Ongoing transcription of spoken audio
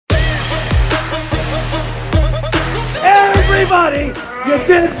buddy, you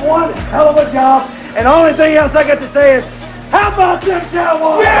did one hell of a job. And the only thing else I got to say is, how about them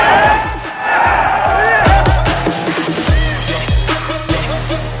Cowboys? Yeah!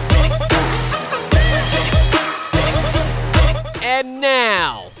 And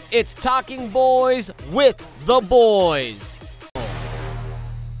now, it's Talking Boys with the boys.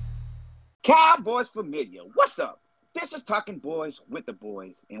 Cowboys familiar, what's up? This is Talking Boys with the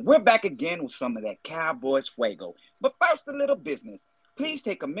boys, and we're back again with some of that Cowboys fuego. But first, a little business. Please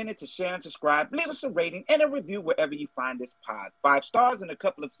take a minute to share and subscribe, leave us a rating and a review wherever you find this pod. 5 stars and a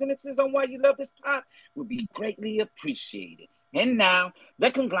couple of sentences on why you love this pod would be greatly appreciated. And now,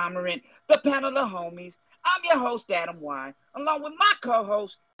 the conglomerate, the panel of homies. I'm your host, Adam Y., along with my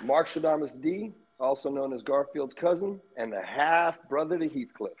co-host, Mark Stradamus D., also known as Garfield's cousin, and the half-brother to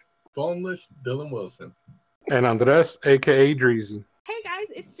Heathcliff. Boneless Dylan Wilson. And Andres, a.k.a. Dreezy. Hey guys,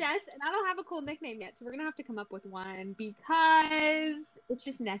 it's Jess, and I don't have a cool nickname yet, so we're going to have to come up with one because it's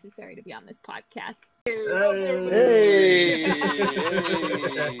just necessary to be on this podcast. Hey.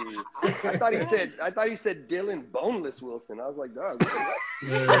 I thought he said Dylan Boneless Wilson. I was like, dog. I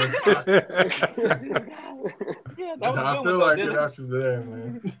feel like it after that,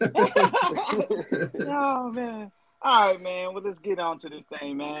 man. Oh, man. All right, man. Well, let's get on to this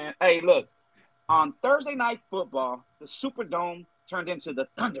thing, man. Hey, look. On Thursday Night Football, the Superdome turned into the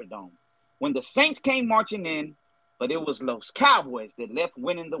Thunderdome when the Saints came marching in, but it was Los Cowboys that left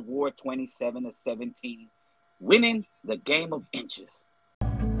winning the war 27-17, winning the game of inches.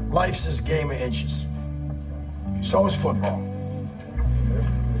 Life's this game of inches. So is football.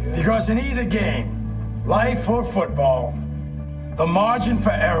 Because in either game, life or football, the margin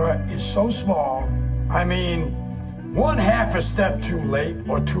for error is so small. I mean, one half a step too late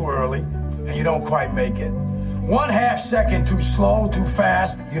or too early, and you don't quite make it. 1/2 second too slow, too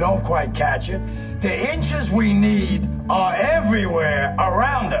fast, you don't quite catch it. The inches we need are everywhere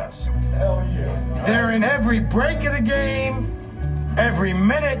around us. Hell yeah. They're in every break of the game, every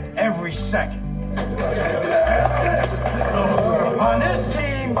minute, every second. On this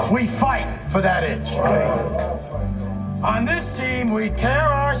team, we fight for that inch. On this team, we tear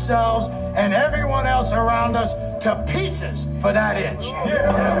ourselves and everyone else around us to pieces for that inch.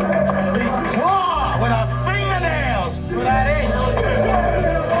 We claw with our fingernails for that inch.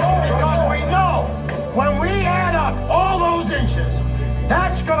 Because we know when we add up all those inches,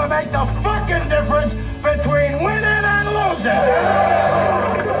 that's gonna make the fucking difference between winning and losing.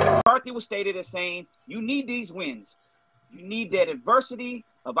 McCarthy was stated as saying, you need these wins. You need that adversity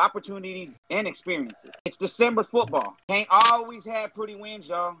of opportunities and experiences. It's December football. Can't always have pretty wins,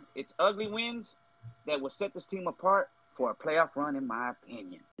 y'all. It's ugly wins that will set this team apart for a playoff run, in my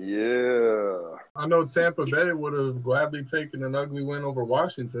opinion. Yeah. I know Tampa Bay would have gladly taken an ugly win over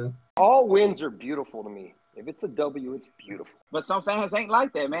Washington. All wins are beautiful to me. If it's a W, it's beautiful. But some fans ain't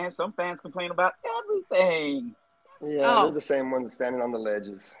like that, man. Some fans complain about everything. Yeah, they're the same ones standing on the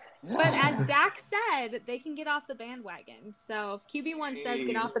ledges. But as Dak said, they can get off the bandwagon. So if QB1 says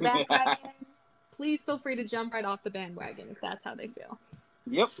get off the bandwagon, please feel free to jump right off the bandwagon if that's how they feel.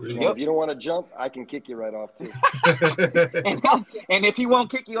 Yep. If you don't want to jump, I can kick you right off too. and if he won't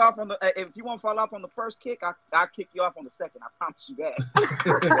kick you off on the, if you won't fall off on the first kick, I'll kick you off on the second. I promise you that.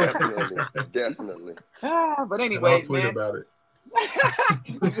 Definitely. But anyways, and I'll tweet about it.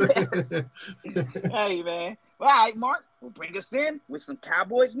 Hey, man. All right, Mark, we'll bring us in with some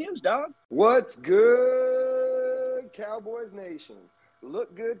Cowboys news, dog. What's good, Cowboys Nation?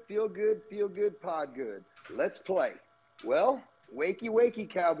 Look good, feel good, pod good. Let's play. Well, wakey,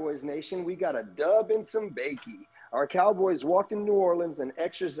 Cowboys Nation. We got a dub and some bakey. Our Cowboys walked in New Orleans and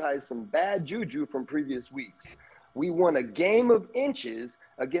exercised some bad juju from previous weeks. We won a game of inches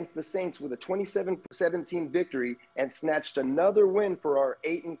against the Saints with a 27-17 victory and snatched another win for our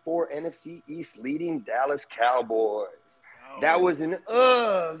 8-4 NFC East leading Dallas Cowboys. That was an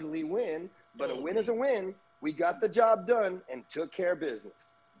ugly win, but a win is a win. We got the job done and took care of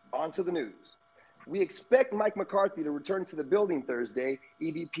business. On to the news. We expect Mike McCarthy to return to the building Thursday.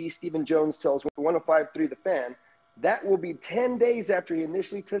 EVP Stephen Jones tells 105.3 The Fan. That will be 10 days after he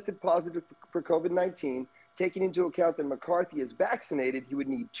initially tested positive for COVID-19. Taking into account that McCarthy is vaccinated, he would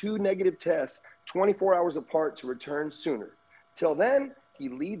need 2 negative tests 24 hours apart to return sooner. Till then, he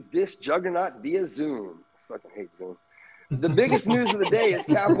leads this juggernaut via Zoom. I fucking hate Zoom. The biggest news of the day is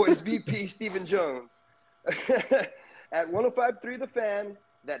Cowboys VP Stephen Jones. At 105.3 The Fan,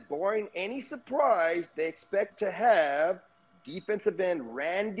 that barring any surprise, they expect to have defensive end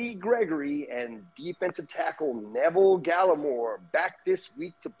Randy Gregory and defensive tackle Neville Gallimore back this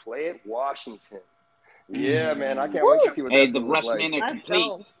week to play at Washington. Yeah, man, I can't wait to see what that's the going to look Rushmen like. are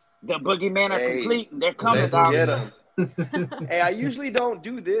complete. The boogeymen are complete, and they're coming Let's out. get them. Hey, I usually don't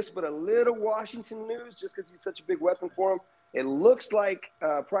do this, but a little Washington news, just because he's such a big weapon for him. It looks like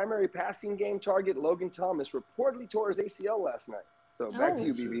primary passing game target Logan Thomas reportedly tore his ACL last night. So back to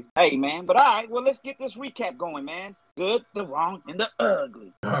you, BB. Hey, man. But all right, well, let's get this recap going, man. Good, the wrong, and the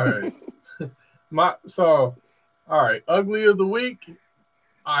ugly. All right. All right, ugly of the week.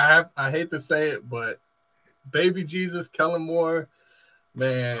 I hate to say it, but baby Jesus, Kellen Moore,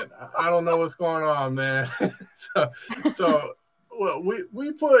 man, I don't know what's going on, man. so well,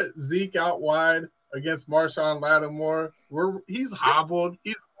 we put Zeke out wide against Marshawn Lattimore. He's hobbled,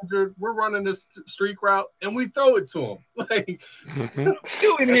 he's injured. We're running this streak route, and we throw it to him. Like, what are we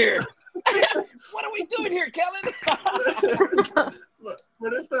doing here? What are we doing here, Kellen?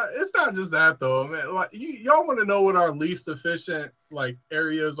 But it's not just that though, man. Like y'all want to know what our least efficient like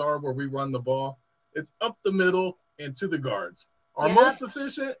areas are where we run the ball? It's up the middle and to the guards. Our most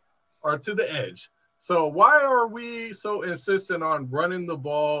efficient are to the edge. So why are we so insistent on running the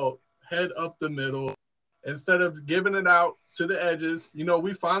ball head up the middle instead of giving it out to the edges? You know,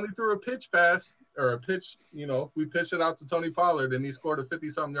 we finally threw a pitch pass or a pitch, you know, we pitched it out to Tony Pollard and he scored a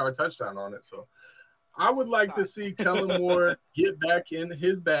 50-something yard touchdown on it. So I would like to see Kellen Moore get back in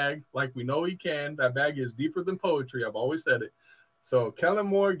his bag like we know he can. That bag is deeper than poetry. I've always said it. So Kellen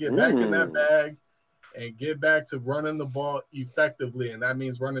Moore, get back in that bag and get back to running the ball effectively, and that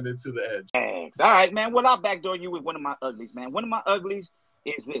means running it to the edge. Thanks. All right, man. Well, I'll backdoor you with one of my uglies, man. One of my uglies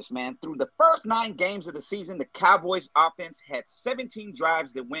is this, man. Through the first 9 games of the season, the Cowboys offense had 17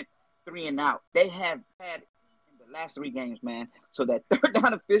 drives that went 3 and out. They have had in the last 3 games, man. So that third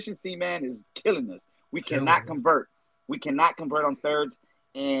down efficiency, man, is killing us. We cannot convert. We cannot convert on thirds.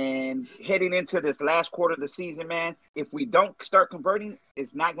 And heading into this last quarter of the season, man, if we don't start converting,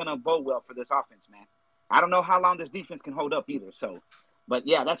 it's not going to bode well for this offense, man. I don't know how long this defense can hold up either. So, but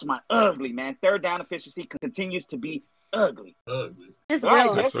yeah, that's my ugly, man. Third down efficiency continues to be ugly. It's All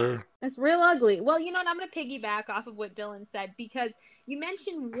real. right, It's real ugly. Well, you know what? I'm going to piggyback off of what Dylan said because you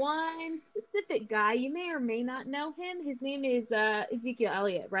mentioned one specific guy. You may or may not know him. His name is Ezekiel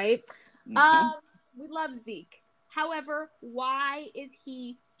Elliott, right? Mhm. We love Zeke. However, why is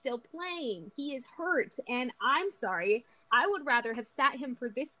he still playing? He is hurt, and I'm sorry. I would rather have sat him for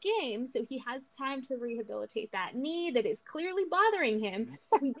this game so he has time to rehabilitate that knee that is clearly bothering him.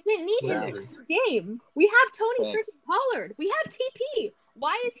 We didn't need him in this game. We have Tony freaking Pollard. We have TP.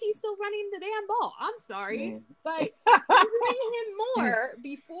 Why is he still running the damn ball? I'm sorry, but injuring him more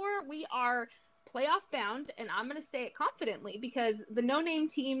before we are playoff bound, and I'm going to say it confidently because the no-name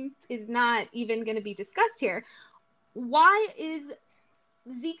team is not even going to be discussed here. Why is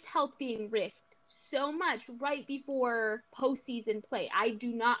Zeke's health being risked so much right before postseason play? I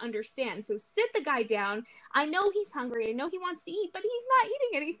do not understand. So sit the guy down. I know he's hungry. I know he wants to eat, but he's not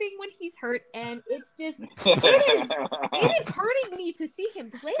eating anything when he's hurt, and it's just it is hurting me to see him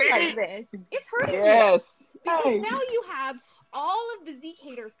play like this. It's hurting me because now you have all of the Zeke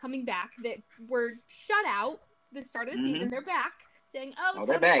haters coming back that were shut out the start of the season. They're back saying,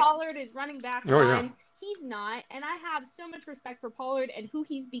 Tony Pollard is running back line. He's not. And I have so much respect for Pollard and who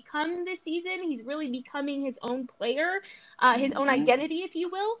he's become this season. He's really becoming his own player, his own identity, if you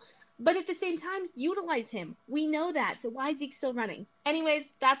will. But at the same time, utilize him. We know that. So why is Zeke still running? Anyways,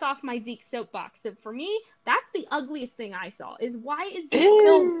 that's off my Zeke soapbox. So for me, that's the ugliest thing I saw is why is Zeke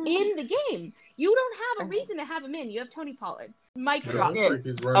still in the game? You don't have a reason to have him in. You have Tony Pollard. Mic drop.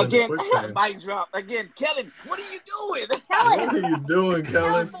 Again, mic drop. Again, Kellen, what are you doing? What are you doing,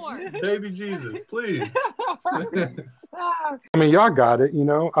 Kellen? Baby Jesus, please. I mean, y'all got it, you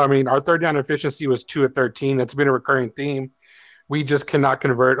know. I mean, our third down efficiency was 2 of 13. That's been a recurring theme. We just cannot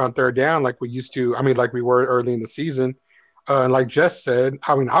convert on third down like we used to. I mean, like we were early in the season. Like Jess said,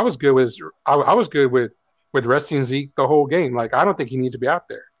 I mean, I was good with resting Zeke the whole game. Like, I don't think he needs to be out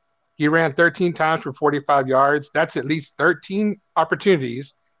there. He ran 13 times for 45 yards. That's at least 13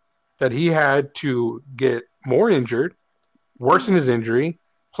 opportunities that he had to get more injured, worsen his injury,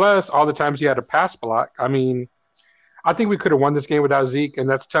 plus all the times he had a pass block. I mean, I think we could have won this game without Zeke, and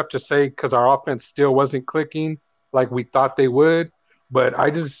that's tough to say because our offense still wasn't clicking like we thought they would. But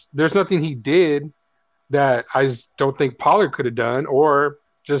there's nothing he did that I just don't think Pollard could have done, or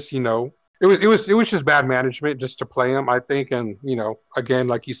just, you know, it was just bad management just to play him, I think. And, you know, again,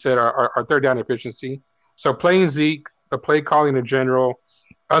 like you said, our third down efficiency. So playing Zeke, the play calling in general,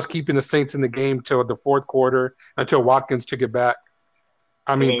 us keeping the Saints in the game till the fourth quarter until Watkins took it back.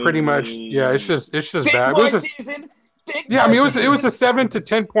 I mean, pretty much, yeah, it's just bad. It was a 7 to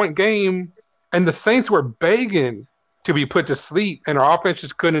 10 point game, and the Saints were begging to be put to sleep, and our offense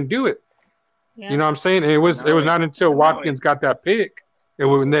just couldn't do it. Yeah. You know what I'm saying? And it was not until Watkins got that pick,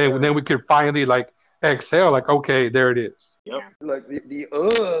 and then we could finally like exhale, like, okay, there it is. Yep. Look, the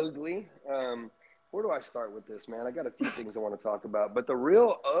ugly. Where do I start with this, man? I got a few things I want to talk about, but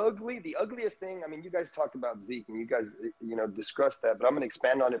the ugliest thing. I mean, you guys talked about Zeke, and you guys, discussed that, but I'm going to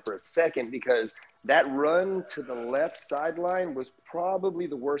expand on it for a second because that run to the left sideline was probably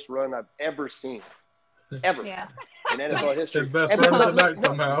the worst run I've ever seen, ever. Yeah. In NFL history. His best run of the night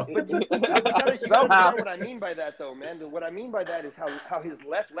somehow. But you gotta understand what I mean by that, though, man. What I mean by that is how his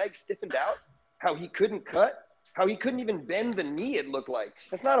left leg stiffened out, how he couldn't cut, how he couldn't even bend the knee, it looked like.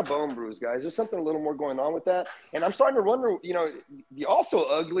 That's not a bone bruise, guys. There's something a little more going on with that. And I'm starting to wonder, the also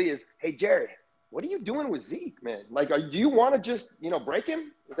ugly is, hey, Jerry, what are you doing with Zeke, man? Like, do you want to just, break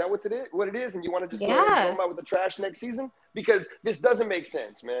him? Is that what it is? And you want to just throw him out with the trash next season? Because this doesn't make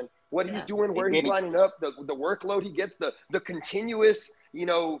sense, man. What he's doing, where he's lining up, the workload he gets, the continuous,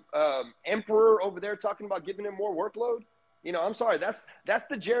 emperor over there talking about giving him more workload. I'm sorry. That's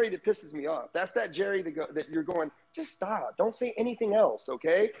the Jerry that pisses me off. That's that Jerry that you're going, just stop. Don't say anything else,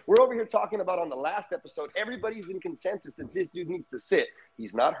 okay? We're over here talking about on the last episode, everybody's in consensus that this dude needs to sit.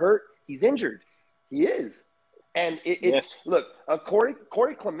 He's not hurt. He's injured. He is. And look,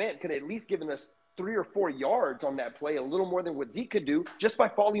 Corey Clement could at least given us 3 or 4 yards on that play, a little more than what Zeke could do just by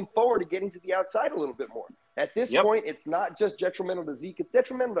falling forward and getting to the outside a little bit more. At this point, it's not just detrimental to Zeke. It's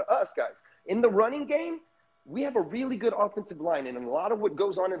detrimental to us, guys. In the running game, we have a really good offensive line, and a lot of what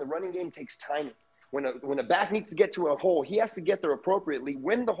goes on in the running game takes timing. When a back needs to get to a hole, he has to get there appropriately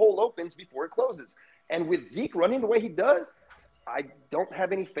when the hole opens before it closes. And with Zeke running the way he does, I don't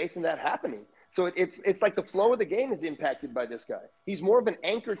have any faith in that happening. So it's like the flow of the game is impacted by this guy. He's more of an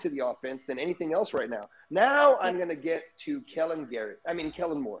anchor to the offense than anything else right now. Now I'm going to get to Kellen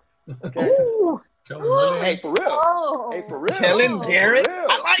Moore. Okay? Hey, for real. Oh. Hey, for real. Kellen Garrett. For real.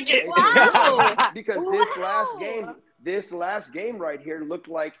 I like it. Wow. Because this last game right here looked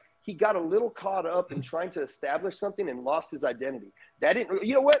like he got a little caught up in trying to establish something and lost his identity.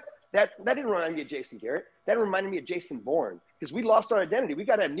 You know what? That didn't remind me of Jason Garrett. That reminded me of Jason Bourne because we lost our identity. We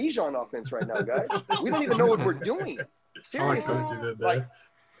got amnesia on offense right now, guys. We don't even know what we're doing. Seriously.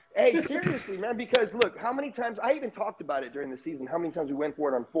 Hey, seriously, man, because look, how many times I even talked about it during the season, how many times we went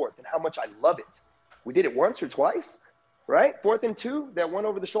for it on fourth and how much I love it. We did it once or twice, right? 4th and 2, that one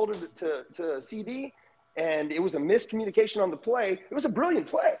over the shoulder to CD, and it was a miscommunication on the play. It was a brilliant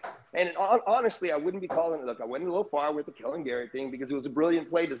play. And honestly, I wouldn't be calling it. Look, I went a little far with the Kellen Garrett thing because it was a brilliant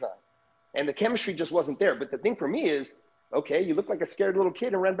play design. And the chemistry just wasn't there. But the thing for me is, okay, you look like a scared little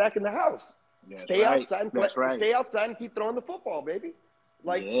kid and ran back in the house. Stay outside and keep throwing the football, baby.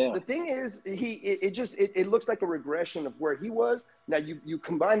 The thing is, it looks like a regression of where he was. Now you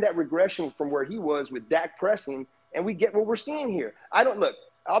combine that regression from where he was with Dak pressing, and we get what we're seeing here.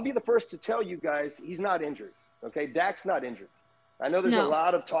 I'll be the first to tell you guys he's not injured. Okay, Dak's not injured. I know there's a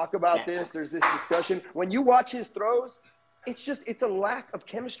lot of talk about this. There's this discussion. When you watch his throws, it's a lack of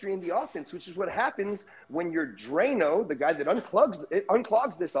chemistry in the offense, which is what happens when you're Drano, the guy that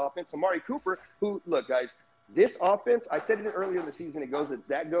unclogs this offense, Amari Cooper, who, look, guys, this offense, I said it earlier in the season, it goes as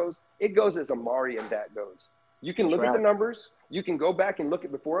Dak goes. It goes as Amari and Dak goes. You can look at the numbers. You can go back and look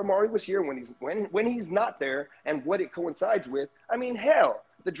at before Amari was here, when he's not there, and what it coincides with. I mean, hell,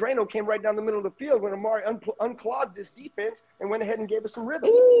 the Drano came right down the middle of the field when Amari unclogged this defense and went ahead and gave us some rhythm.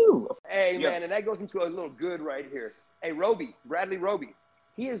 Ooh. Hey, man, and that goes into a little good right here. Hey, Bradley Roby,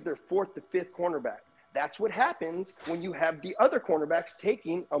 he is their 4th to 5th cornerback. That's what happens when you have the other cornerbacks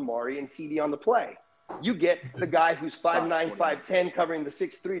taking Amari and CD on the play. You get the guy who's 5'9", 5'10", covering the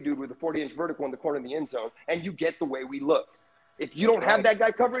 6'3" dude with a 40-inch vertical in the corner of the end zone, and you get the way we look. If you don't have that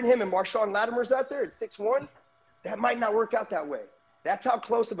guy covering him and Marshawn Lattimer's out there at 6'1", that might not work out that way. That's how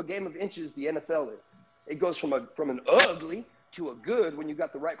close of a game of inches the NFL is. It goes from an ugly to a good when you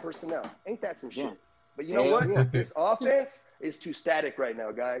got the right personnel. Ain't that some shit? But you know what? This offense is too static right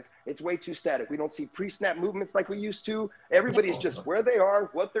now, guys. It's way too static. We don't see pre-snap movements like we used to. Everybody's just where they are,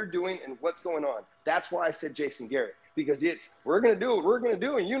 what they're doing, and what's going on. That's why I said Jason Garrett, because we're going to do what we're going to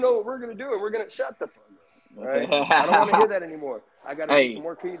do, and you know what we're going to do, and we're going to shut the fuck up. All right? I don't want to hear that anymore. I got to see some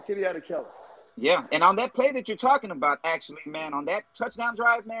more creativity out of Kelly. Yeah, and on that play that you're talking about, actually, man, on that touchdown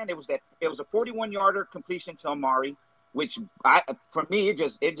drive, man, it was a 41-yarder completion to Amari, which for me it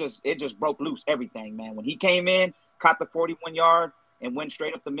just broke loose everything, man. When he came in, caught the 41-yard and went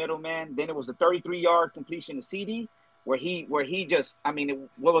straight up the middle, man. Then it was a 33-yard completion to CD where he just,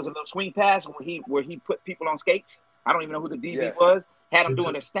 what was a little swing pass where he put people on skates. I don't even know who the DB was. Had him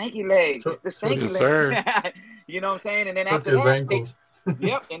doing the stanky leg, leg. You know what I'm saying? And then after that,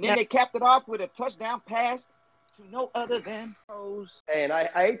 and then they capped it off with a touchdown pass to no other than those. Hey, and I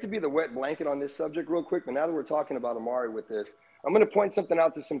hate to be the wet blanket on this subject real quick, but now that we're talking about Amari with this, I'm going to point something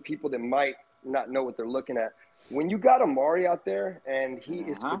out to some people that might not know what they're looking at. When you got Amari out there and he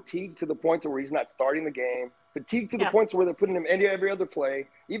is fatigued to the point to where he's not starting the game, fatigued to the point to where they're putting him in every other play,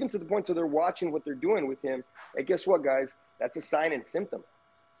 even to the point where they're watching what they're doing with him, and guess what, guys? That's a sign and symptom,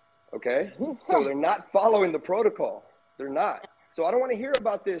 okay? So they're not following the protocol. They're not. So I don't want to hear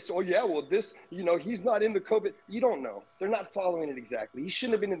about this. Oh, yeah, well, this, he's not into COVID. You don't know. They're not following it exactly. He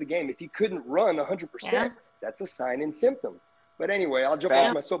shouldn't have been in the game. If he couldn't run 100%, that's a sign and symptom. But anyway, I'll jump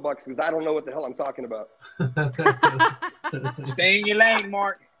off my soapbox because I don't know what the hell I'm talking about. Stay in your lane,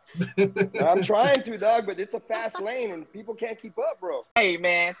 Mark. I'm trying to, dog, but it's a fast lane and people can't keep up, bro. Hey,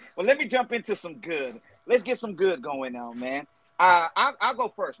 man. Well, let me jump into some good. Let's get some good going on, man. I'll go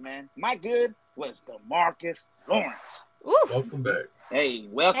first, man. My good was DeMarcus Lawrence. Welcome back. Hey,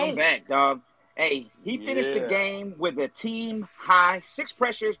 welcome back, dog. Hey, he finished the game with a team-high 6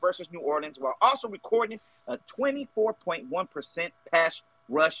 pressures versus New Orleans while also recording a 24.1% pass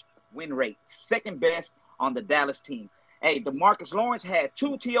rush win rate, second best on the Dallas team. Hey, DeMarcus Lawrence had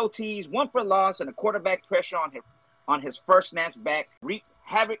 2 TOTs, 1 for loss, and a quarterback pressure on his first snaps back. Wreaked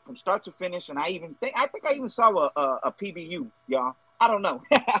havoc from start to finish, and I think I even saw a PBU, y'all. I don't know.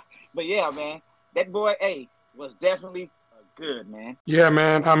 But, yeah, man, that boy, was definitely good, man. Yeah,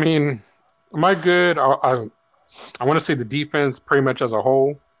 man. I mean, my good, I want to say the defense pretty much as a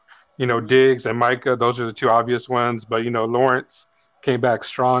whole. Diggs and Micah, those are the 2 obvious ones. But, Lawrence came back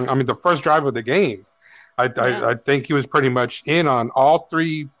strong. I mean, the first drive of the game, I think he was pretty much in on all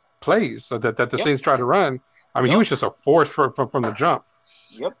 3 plays so that the Saints tried to run. I mean, he was just a force from the jump.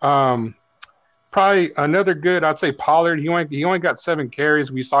 Yep. Probably another good, I'd say Pollard. He only got 7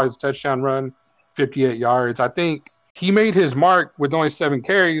 carries. We saw his touchdown run, 58 yards. I think he made his mark with only 7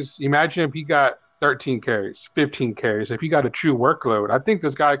 carries. Imagine if he got 13 carries, 15 carries. If he got a true workload, I think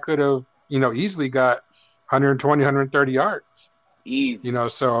this guy could have, easily got 120, 130 yards. Easy.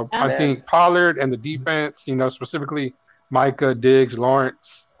 So I think Pollard and the defense, specifically Micah, Diggs,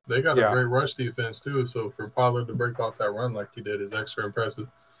 Lawrence. They got a great rush defense, too. So for Pollard to break off that run like he did is extra impressive.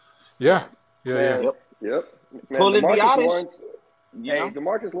 Yeah. Yep. Man,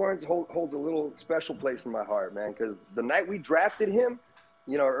 DeMarcus Lawrence holds a little special place in my heart, man, because the night we drafted him,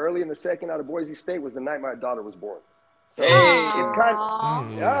 early in the second out of Boise State was the night my daughter was born. So it's kind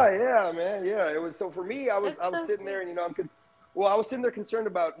of, man. Yeah, it was. So for me, I was sitting there and, I was sitting there concerned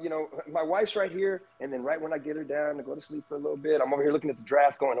about, my wife's right here. And then right when I get her down to go to sleep for a little bit, I'm over here looking at the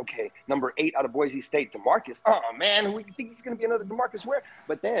draft going, okay, number 8 out of Boise State, DeMarcus. Oh, man, who think this is going to be another DeMarcus Ware?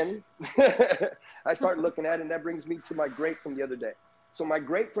 But then I start looking at it, and that brings me to my great from the other day. So my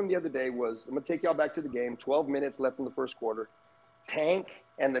great from the other day was, I'm going to take y'all back to the game, 12 minutes left in the first quarter. Tank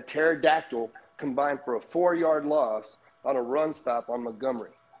and the Pterodactyl combined for a 4-yard loss on a run stop on Montgomery.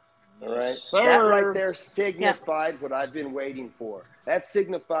 All right. Yes, that right there signified what I've been waiting for. That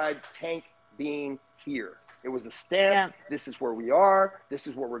signified Tank being here. It was a stamp. Yeah. This is where we are. This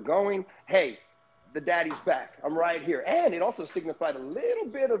is where we're going. Hey, the daddy's back. I'm right here. And it also signified a little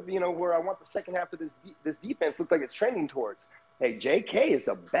bit of, where I want the second half of this defense look like it's trending towards. Hey, JK is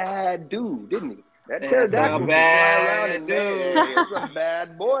a bad dude, didn't he? That Pterodactyl fly around and it's a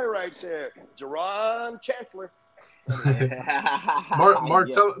bad boy right there. Jerron Chancellor. Mark,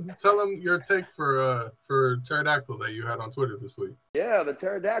 tell them your take for Pterodactyl that you had on Twitter this week. Yeah, the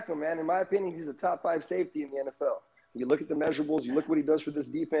Pterodactyl, man. In my opinion, he's a top 5 safety in the NFL. You look at the measurables, you look what he does for this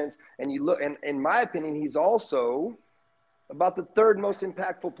defense, and you look. And in my opinion, he's also about the 3rd most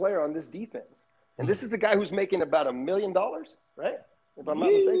impactful player on this defense. And this is a guy who's making about $1 million, right? If I'm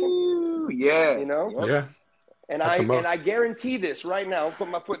not mistaken. Yeah. Yeah. And I guarantee this right now. I'll put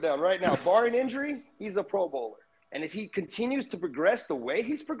my foot down right now. Barring injury, he's a Pro Bowler. And if he continues to progress the way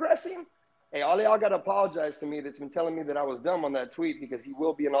he's progressing, hey, all y'all got to apologize to me that's been telling me that I was dumb on that tweet because he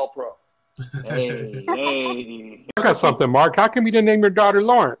will be an All-Pro. Hey. I got something, Mark. How come you didn't name your daughter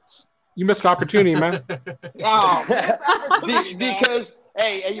Lawrence? You missed an opportunity, man. Because,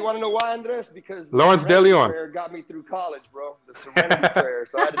 hey, you want to know why, Andres? Because Lawrence De Leon prayer got me through college, bro. The Serenity Prayer.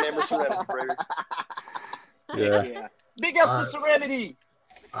 So I had to name her Serenity Prayer. Yeah. Big up to Serenity.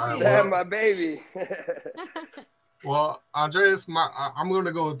 Damn, my baby. Well, Andreas, I'm going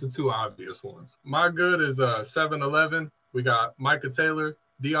to go with the 2 obvious ones. My good is 7-11. We got Micah Taylor,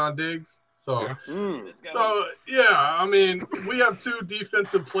 Deion Diggs. So, I mean, we have 2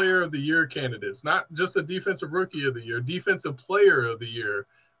 Defensive Player of the Year candidates, not just a Defensive Rookie of the Year, Defensive Player of the Year.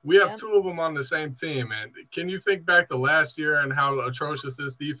 We have 2 of them on the same team. And can you think back to last year and how atrocious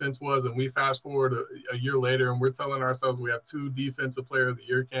this defense was? And we fast forward a year later and we're telling ourselves we have 2 Defensive Player of the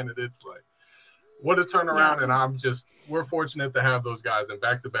Year candidates. Like, what a turnaround. And we're fortunate to have those guys in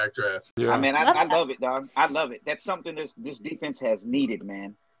back-to-back drafts. Yeah. I mean, I love it, dog. I love it. That's something this defense has needed,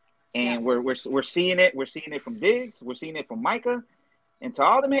 man. And we're seeing it. We're seeing it from Diggs. We're seeing it from Micah. And to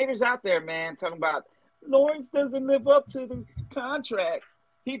all them haters out there, man, talking about Lawrence doesn't live up to the contract.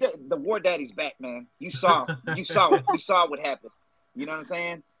 The war daddy's back, man. You saw it. You saw what happened. You know what I'm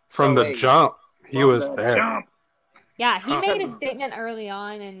saying? From the jump, he was there. Jump. Yeah, he made a statement early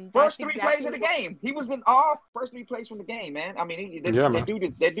on, and first three plays of the game, he was in all first 3 plays from the game, man. I mean,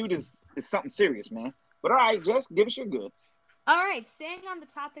 that dude is something serious, man. But all right, Jess, give us your good. All right, staying on the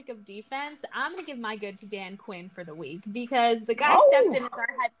topic of defense, I'm going to give my good to Dan Quinn for the week because the guy stepped in as our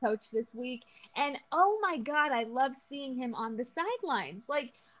head coach this week, and oh my God, I love seeing him on the sidelines.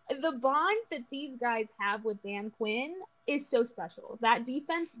 Like, the bond that these guys have with Dan Quinn is so special. That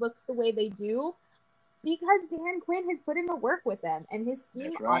defense looks the way they do because Dan Quinn has put in the work with them, and his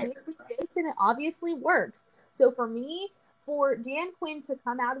scheme obviously fits and it obviously works. So for me, for Dan Quinn to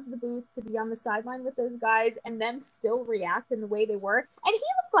come out of the booth to be on the sideline with those guys and them still react in the way they were, and he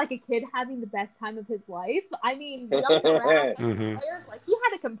looked like a kid having the best time of his life. I mean, jumping around players, like he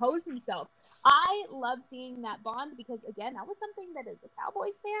had to compose himself. I love seeing that bond because, again, that was something that as a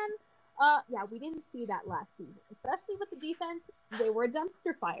Cowboys fan, we didn't see that last season, especially with the defense. They were a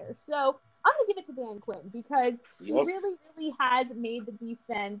dumpster fire. So I'm going to give it to Dan Quinn because he really, really has made the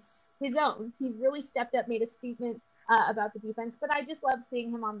defense his own. He's really stepped up, made a statement about the defense, but I just love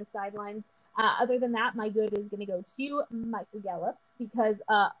seeing him on the sidelines. Other than that, my good is going to go to Michael Gallup because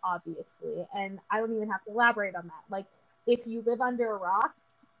obviously, and I don't even have to elaborate on that. Like, if you live under a rock,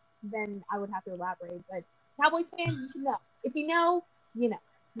 then I would have to elaborate. But Cowboys fans, you should know. If you know, you know.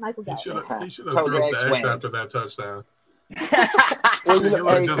 Michael Gallup. He should have threw up the X after that touchdown.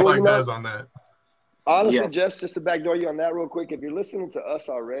 Dez on that. Honestly, just to backdoor you on that real quick, if you're listening to us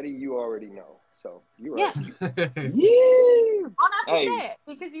already, you already know. So you're right. Yeah. I'll have to say it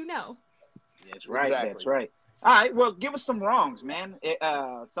because you know. That's right. Exactly. That's right. All right. Well, give us some wrongs, man.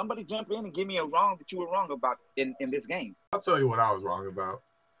 Somebody jump in and give me a wrong that you were wrong about in this game. I'll tell you what I was wrong about.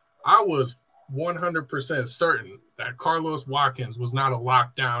 I was 100% certain that Carlos Watkins was not a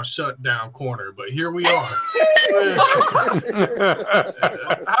lockdown, shutdown corner, but here we are.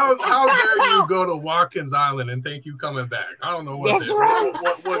 how dare you go to Watkins Island and think you coming back? I don't know what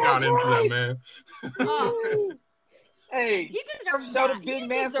got into that, man. Hey, he deserves show the big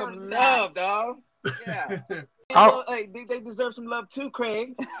man some love, dog. Yeah. Hey, they deserve some love too,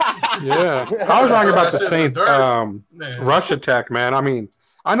 Craig. Yeah, I was wrong about the Saints rush attack, man. I mean,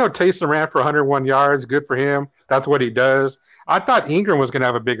 I know Taysom ran for 101 yards. Good for him. That's what he does. I thought Ingram was going to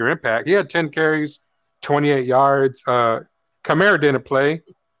have a bigger impact. He had 10 carries, 28 yards. Kamara didn't play.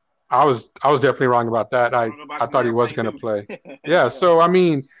 I was definitely wrong about that. I thought he was going to play. Yeah. So I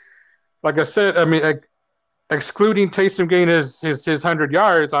mean, like I said, excluding Taysom getting his 100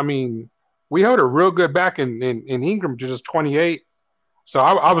 yards, I mean, we held a real good back in Ingram to just 28. So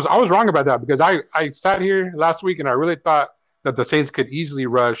I was wrong about that because I sat here last week and I really thought that the Saints could easily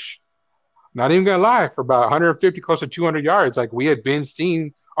rush, not even going to lie, for about 150, close to 200 yards. Like we had been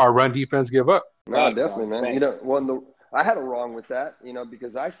seeing our run defense give up. No, definitely, man. Thanks. You know, I had it wrong with that, you know,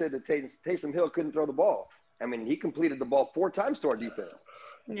 because I said that Taysom Hill couldn't throw the ball. I mean, he completed the ball 4 times to our defense.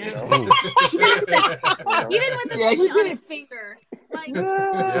 Yeah. You know? Even with the thing on his finger. Like,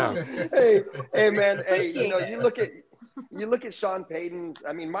 Hey, man. Hey, you know, you look at Sean Payton's.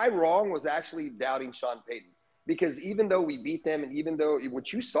 I mean, my wrong was actually doubting Sean Payton. Because even though we beat them and even though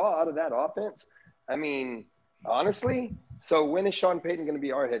what you saw out of that offense, I mean, honestly, so when is Sean Payton going to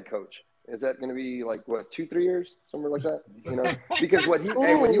be our head coach? Is that going to be like, what, 2-3 years? Somewhere like that? You know, because when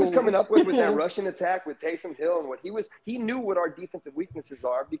he was coming up with that rushing attack with Taysom Hill and he knew what our defensive weaknesses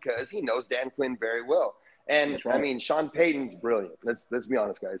are because he knows Dan Quinn very well. And I mean, Sean Payton's brilliant. Let's be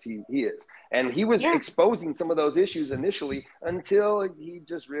honest, guys. He is, and he was exposing some of those issues initially until he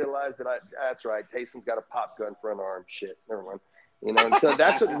just realized that that's right. Taysom's got a pop gun for an arm. Shit, never mind. You know, and so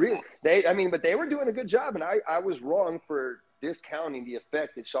that's what but they were doing a good job, and I was wrong for discounting the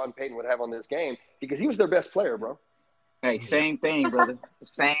effect that Sean Payton would have on this game because he was their best player, bro. Hey, same thing, brother.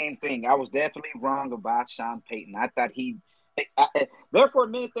 Same thing. I was definitely wrong about Sean Payton. I thought there for a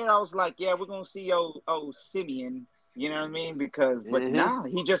minute there, I was like, yeah, we're gonna see old Simeon, you know what I mean? But nah,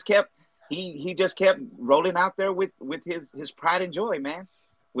 he just kept rolling out there with his pride and joy, man.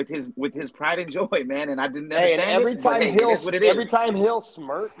 With his pride and joy, man. And I didn't understand every time Hill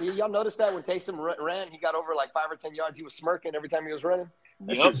smirked, y'all noticed that when Taysom ran, he got over like 5 or 10 yards. He was smirking every time he was running.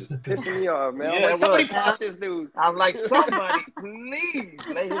 That shit was just pissing me off, man. Yeah, somebody pop this dude. I'm like, somebody, please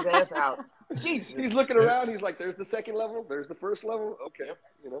lay his ass out. Jesus. He's looking around. He's like, there's the second level. There's the first level. Okay.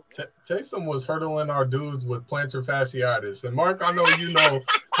 You know. Taysom was hurdling our dudes with plantar fasciitis. And Mark, I know you know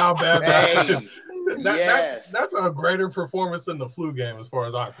how bad that That's a greater performance than the flu game, as far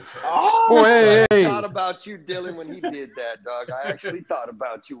as I'm concerned. I thought about you, Dylan, when he did that, dog. I actually thought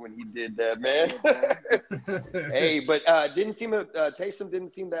about you when he did that, man. Hey, but Taysom didn't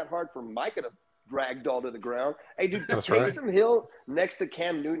seem that hard for Micah to ragdoll to the ground. Hey, dude, Taysom Hill next to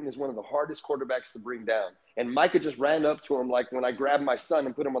Cam Newton is one of the hardest quarterbacks to bring down. And Micah just ran up to him like when I grabbed my son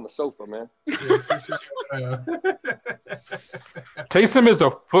and put him on the sofa, man. Taysom is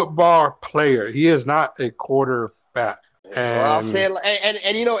a football player. He is not a quarterback. And I'll say it,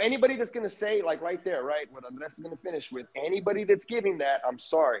 and you know, anybody that's going to say, like right there, right, what Andres is going to finish with, anybody that's giving that, I'm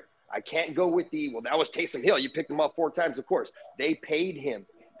sorry. I can't go with well, that was Taysom Hill. You picked him up 4 times, of course. They paid him.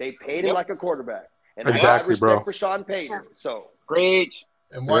 They paid him like a quarterback. And I have respect for Sean Payton. So, preach.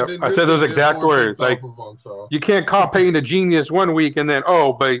 And I said those exact words. Like, you can't call Payton a genius one week and then,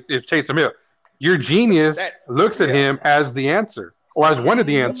 but it's Taysom Hill. Your genius looks at him as the answer or as one of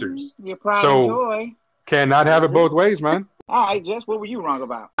the answers. So, cannot have it both ways, man. All right, Jess, what were you wrong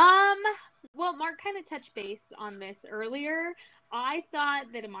about? Well, Mark kind of touched base on this earlier. I thought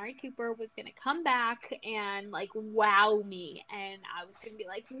that Amari Cooper was going to come back and, like, wow me. And I was going to be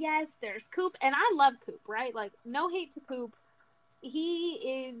like, yes, there's Coop. And I love Coop, right? Like, no hate to Coop. He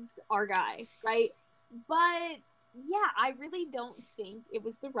is our guy, right? But, yeah, I really don't think it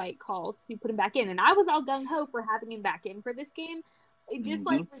was the right call to put him back in. And I was all gung-ho for having him back in for this game. Just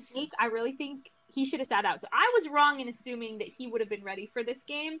like with Zeke, I really think he should have sat out. So I was wrong in assuming that he would have been ready for this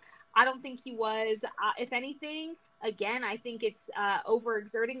game. I don't think he was. If anything, again, I think it's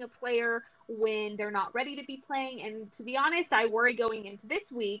overexerting a player when they're not ready to be playing. And to be honest, I worry going into this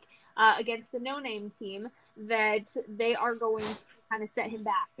week against the no-name team that they are going to kind of set him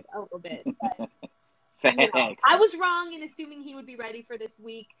back a little bit. But, I was wrong in assuming he would be ready for this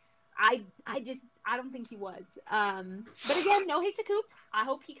week. I don't think he was. But again, no hate to Coop. I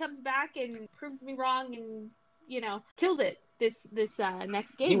hope he comes back and proves me wrong and, kills it this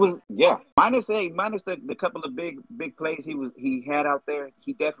next game. He was, minus the couple of big plays he had out there.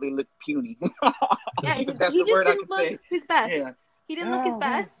 He definitely looked puny. That's the word I can say. His best. Yeah. He didn't look his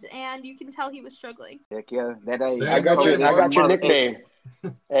best, and you can tell he was struggling. Heck yeah, I got your nickname.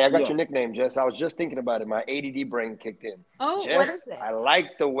 Hey, I got your nickname, Jess. I was just thinking about it. My ADD brain kicked in. Oh, Jess, what is it? I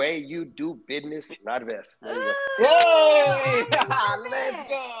like the way you do business, not vest. Yay! Let's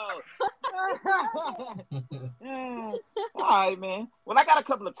go. All right, man. Well, I got a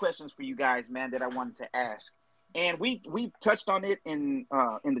couple of questions for you guys, man, that I wanted to ask. And we touched on it in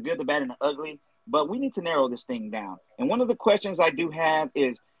the good, the bad, and the ugly, but we need to narrow this thing down. And one of the questions I do have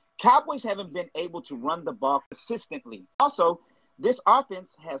is Cowboys haven't been able to run the ball consistently. Also, this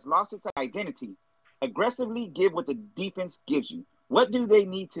offense has lost its identity. Aggressively give what the defense gives you. What do they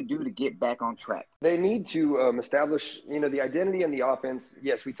need to do to get back on track? They need to establish, the identity in the offense.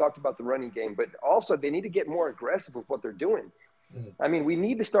 Yes, we talked about the running game, but also they need to get more aggressive with what they're doing. I mean, we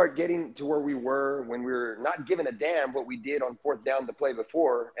need to start getting to where we were when we were not giving a damn what we did on 4th down the play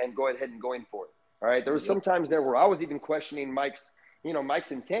before and go ahead and going for it. All right. There was some times there where I was even questioning Mike's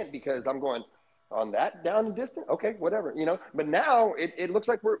intent because I'm going on that down and distant. Okay, whatever, but now it looks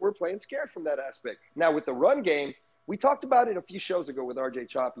like we're playing scared from that aspect. Now with the run game, we talked about it a few shows ago with RJ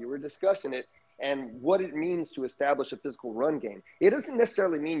Choppy. We were discussing it and what it means to establish a physical run game. It doesn't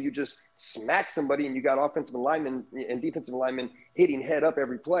necessarily mean you just smack somebody and you got offensive linemen and defensive linemen hitting head up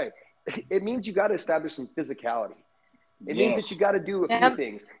every play. It means you got to establish some physicality. It means that you got to do a few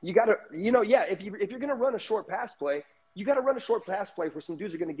things. You got to, if you're going to run a short pass play, you got to run a short pass play where some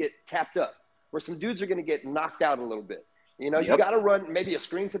dudes are going to get tapped up, where some dudes are going to get knocked out a little bit. You got to run maybe a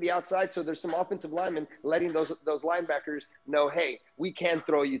screen to the outside so there's some offensive linemen letting those linebackers know, hey, we can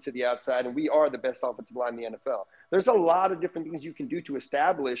throw you to the outside and we are the best offensive line in the NFL. There's a lot of different things you can do to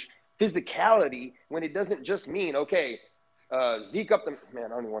establish physicality when it doesn't just mean, okay, Zeke up the – man, I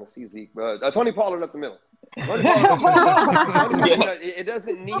don't even want to see Zeke. But Tony Pollard up the middle. It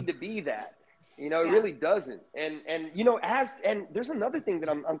doesn't need to be that. It really doesn't. And there's another thing that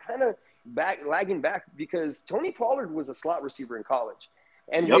I'm kind of lagging back because Tony Pollard was a slot receiver in college.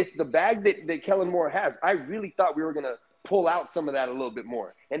 And with the bag that Kellen Moore has, I really thought we were going to pull out some of that a little bit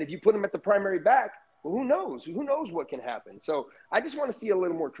more. And if you put him at the primary back, well, who knows? Who knows what can happen? So I just want to see a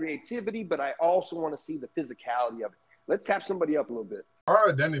little more creativity, but I also want to see the physicality of it. Let's tap somebody up a little bit. Our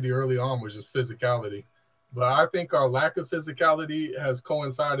identity early on was just physicality. But I think our lack of physicality has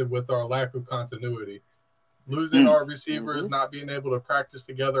coincided with our lack of continuity. Losing our receivers, not being able to practice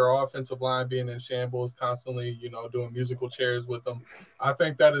together, our offensive line being in shambles, constantly, doing musical chairs with them. I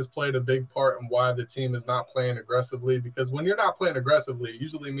think that has played a big part in why the team is not playing aggressively, because when you're not playing aggressively, it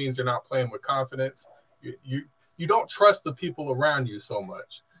usually means you're not playing with confidence. You don't trust the people around you so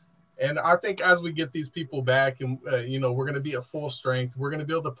much. And I think as we get these people back and, we're going to be at full strength, we're going to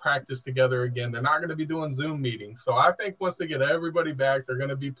be able to practice together again. They're not going to be doing Zoom meetings. So I think once they get everybody back, they're going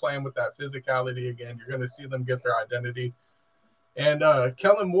to be playing with that physicality again. You're going to see them get their identity. And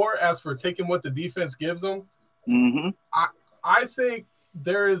Kellen Moore, as for taking what the defense gives them, I think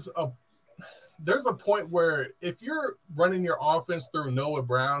there's a point where if you're running your offense through Noah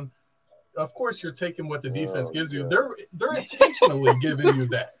Brown, of course you're taking what the defense gives you. They're intentionally giving you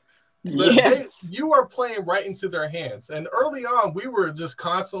that. You are playing right into their hands. And early on, we were just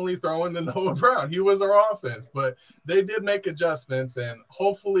constantly throwing to Noah Brown. He was our offense, but they did make adjustments. And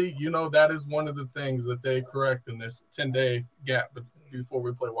hopefully, that is one of the things that they correct in this 10-day gap before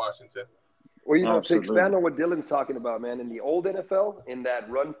we play Washington. Well, to expand on what Dylan's talking about, man, in the old NFL, in that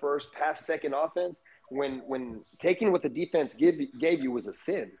run first, pass second offense, when taking what the defense gave you was a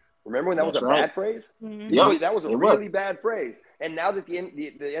sin. Remember when that was a bad phrase? Yeah, that was a really bad phrase. And now that the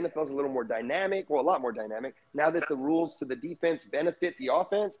NFL is a little more dynamic, a lot more dynamic, now that the rules to the defense benefit the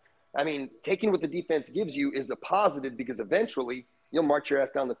offense, I mean, taking what the defense gives you is a positive because eventually you'll march your ass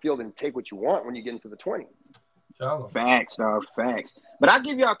down the field and take what you want when you get into the 20. Facts, dog, facts. But I'll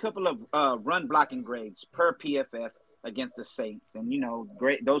give y'all a couple of run blocking grades per PFF against the Saints. And,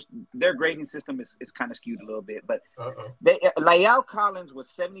 their grading system is kind of skewed a little bit. But La'el Collins was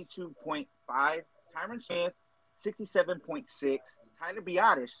 72.5, Tyron Smith, 67.6, Tyler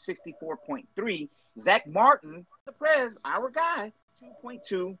Biadasz, 64.3, Zach Martin, the Prez, our guy,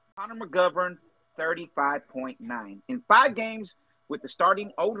 2.2, Connor McGovern, 35.9. In 5 games with the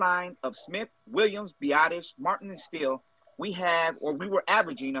starting O-line of Smith, Williams, Biadasz, Martin, and Steele, we were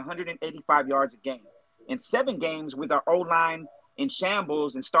averaging 185 yards a game. In 7 games with our O-line in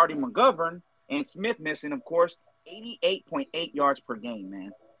shambles and starting McGovern and Smith missing, of course, 88.8 yards per game,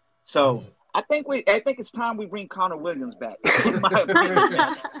 man. So I think it's time we bring Connor Williams back. In my opinion,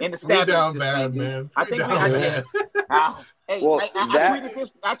 man, and establish this thing, man. I think I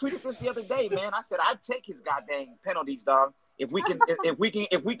tweeted this the other day, man. I said I'd take his goddamn penalties, dog. If we can get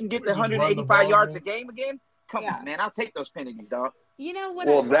the 185 yards a game again, come on, man. I'll take those penalties, dog. You know what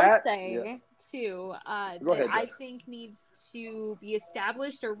I will say, too, that I think needs to be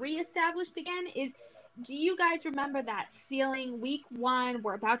established or reestablished again is, do you guys remember that feeling week 1?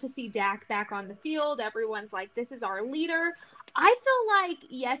 We're about to see Dak back on the field. Everyone's like, this is our leader. I feel like,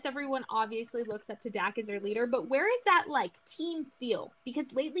 yes, everyone obviously looks up to Dak as their leader, but where is that, team feel?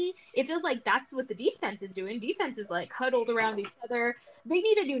 Because lately, it feels like that's what the defense is doing. Defense is, huddled around each other. They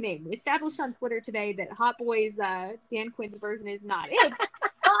need a new name. We established on Twitter today that Hot Boys, Dan Quinn's version is not it.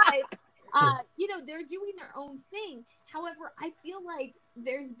 But, they're doing their own thing. However, I feel like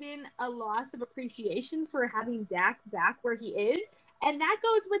there's been a loss of appreciation for having Dak back where he is. And that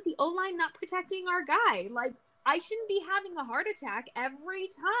goes with the O-line not protecting our guy. I shouldn't be having a heart attack every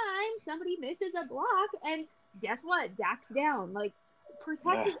time somebody misses a block. And guess what? Dak's down.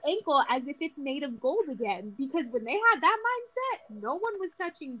 Protect his ankle as if it's made of gold again. Because when they had that mindset, no one was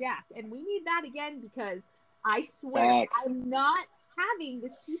touching Dak. And we need that again because I swear I'm not having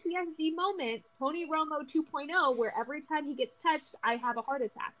this PTSD moment, Tony Romo 2.0, where every time he gets touched, I have a heart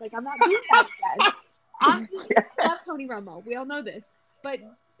attack. I'm not doing that again. I love Tony Romo. We all know this. But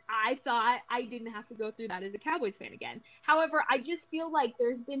I thought I didn't have to go through that as a Cowboys fan again. However, I just feel like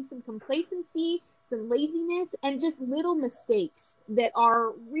there's been some complacency, some laziness, and just little mistakes that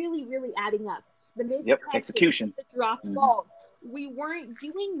are really, really adding up. The missed execution, the dropped balls. We weren't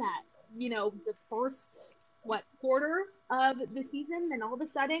doing that, the first, quarter of the season. Then all of a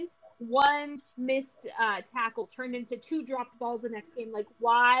sudden, one missed tackle turned into 2 dropped balls the next game.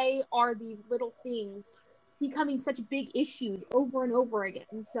 Why are these little things becoming such big issues over and over again?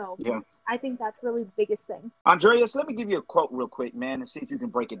 And so I think that's really the biggest thing. Andreas, let me give you a quote real quick, man, and see if you can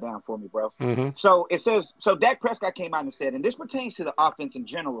break it down for me, bro. Mm-hmm. So it says, Dak Prescott came out and said, and this pertains to the offense in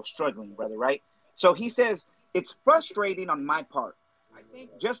general struggling, brother, right? So he says, it's frustrating on my part. I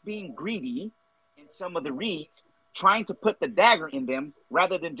think just being greedy in some of the reads, trying to put the dagger in them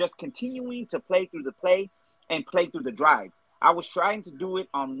rather than just continuing to play through the play and play through the drive. I was trying to do it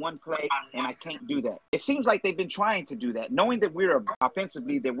on one play, and I can't do that. It seems like they've been trying to do that. Knowing that we're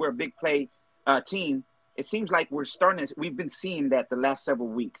a big play team, it seems like we've been seeing that the last several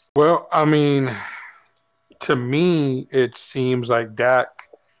weeks. Well, I mean, to me, it seems like Dak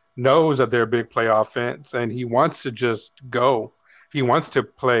knows that they're a big play offense, and he wants to just go. He wants to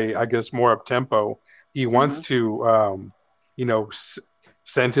play, I guess, more up-tempo. He wants to,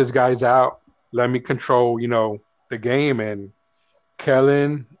 send his guys out, let me control, the game. And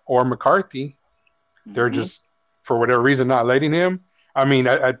Kellen or McCarthy, they're just, for whatever reason, not letting him. I mean,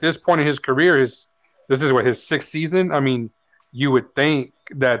 at this point in his career, this is his 6th season. I mean, you would think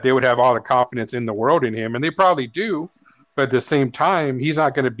that they would have all the confidence in the world in him, and they probably do. But at the same time, he's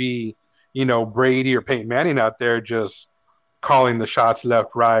not going to be, Brady or Peyton Manning out there just calling the shots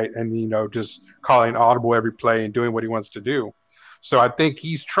left, right, and, just calling audible every play and doing what he wants to do. So I think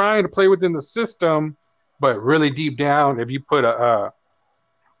he's trying to play within the system, but really deep down, if you put a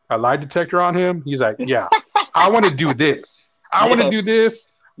lie detector on him, he's like, yeah, I want to do this. I want to do this,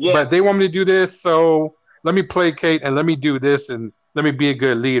 but they want me to do this. So let me placate and let me do this and let me be a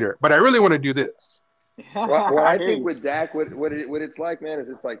good leader. But I really want to do this. What I think with Dak, what it's like, man, is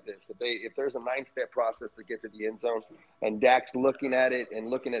it's like this. If there's a 9-step process to get to the end zone, and Dak's looking at it and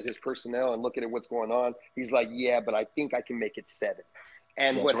looking at his personnel and looking at what's going on, he's like, yeah, but I think I can make it 7.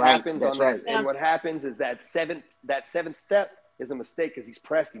 And what happens and what happens is that seventh step is a mistake because he's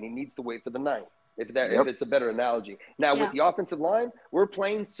pressing. He needs to wait for the 9th. If it's a better analogy. Now with the offensive line, we're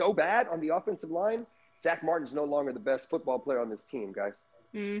playing so bad on the offensive line. Zach Martin's no longer the best football player on this team, guys.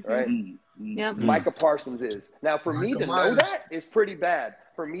 Mm-hmm. Right? Yep. Micah Parsons is. Now, for me to know that is pretty bad.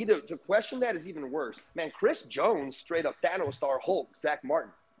 For me to question that is even worse. Man, Chris Jones straight up Thanos star Hulk Zach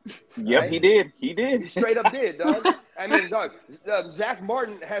Martin. Yep, right? He did. He straight up did, dog. I mean, dog, Zach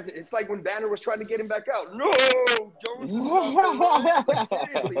Martin has it. It's like when Banner was trying to get him back out. No, Jones. Like,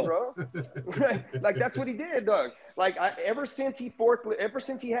 seriously, bro. Like that's what he did, dog. Like ever since he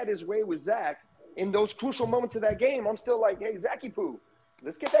had his way with Zach in those crucial moments of that game, I'm still like, hey, Zachy Poo.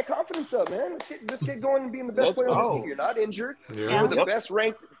 Let's get that confidence up, man. Let's get going and being the best player on this team. You're not injured. Yeah. You were the best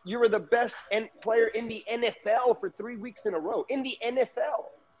ranked. You were the best player in the NFL for 3 weeks in a row. In the NFL.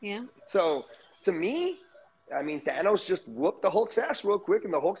 Yeah. So to me, I mean, Thanos just whooped the Hulk's ass real quick,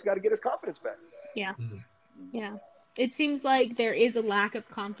 and the Hulk's got to get his confidence back. Yeah. Yeah. It seems like there is a lack of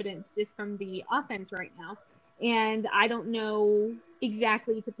confidence just from the offense right now. And I don't know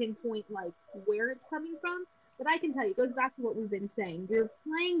exactly to pinpoint like where it's coming from. But I can tell you, it goes back to what we've been saying. You're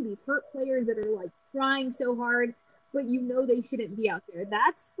playing these hurt players that are like trying so hard, but you know they shouldn't be out there.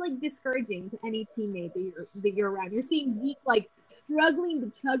 That's like discouraging to any teammate that you're around. You're seeing Zeke like struggling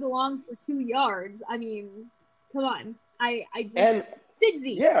to chug along for 2 yards. I mean, come on. Sid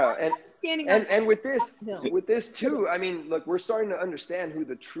Zeke. Yeah, and with this too. I mean, look, we're starting to understand who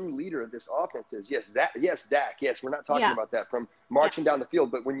the true leader of this offense is. Yes, Dak. Yes, we're not talking about that from marching down the field,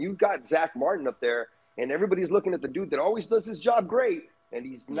 but when you got Zach Martin up there. And everybody's looking at the dude that always does his job great, and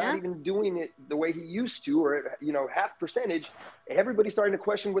he's not even doing it the way he used to, or half percentage. Everybody's starting to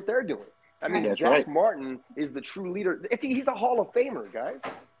question what they're doing. I mean, Zach Martin is the true leader. He's a Hall of Famer, guys.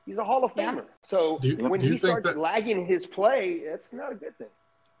 He's a Hall of Famer. So when he starts lagging his play, it's not a good thing.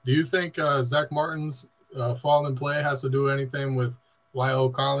 Do you think Zach Martin's fall in play has to do anything with Lyle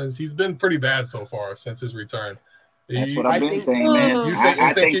Collins? He's been pretty bad so far since his return. That's what I've been saying, man.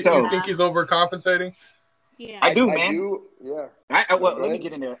 I think so. You think he's overcompensating? Yeah, I do, man. I do. Yeah. Let me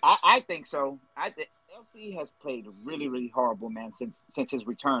get in there. I think so. I think LC has played really, really horrible, man, since his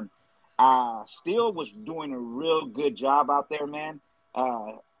return. Steele was doing a real good job out there, man.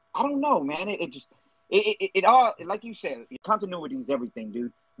 I don't know, man. It all, like you said, continuity is everything,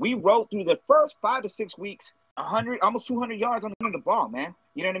 dude. We rode through the first 5 to 6 weeks, almost 200 yards on the ball, man.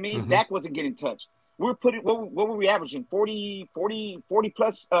 You know what I mean? Mm-hmm. Dak wasn't getting touched. We're putting what were we averaging? 40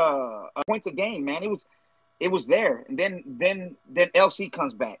 plus points a game, man. It was there. And then LC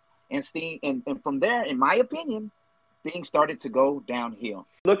comes back and from there, in my opinion, things started to go downhill.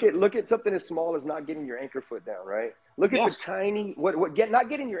 Look at something as small as not getting your anchor foot down, right? Look at the tiny not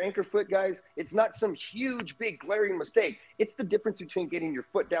getting your anchor foot, guys. It's not some huge, big, glaring mistake. It's the difference between getting your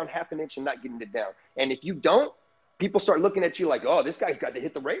foot down half an inch and not getting it down. And if you don't, people start looking at you like, oh, this guy's got to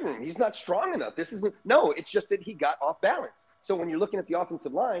hit the weight room. He's not strong enough. No, it's just that he got off balance. So when you're looking at the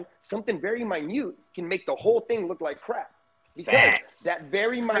offensive line, something very minute can make the whole thing look like crap. Because that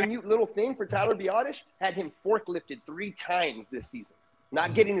very minute little thing for Tyler Biadasz had him forklifted 3 times this season.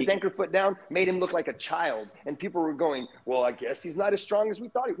 Not getting his anchor foot down made him look like a child. And people were going, well, I guess he's not as strong as we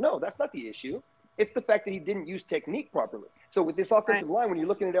thought. No, that's not the issue. It's the fact that he didn't use technique properly. So with this offensive line, when you're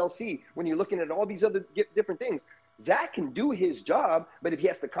looking at LC, when you're looking at all these other different things, Zach can do his job, but if he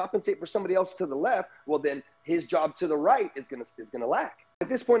has to compensate for somebody else to the left, well, then his job to the right is gonna lack. At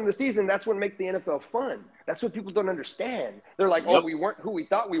this point in the season, that's what makes the NFL fun. That's what people don't understand. They're like, oh, we weren't who we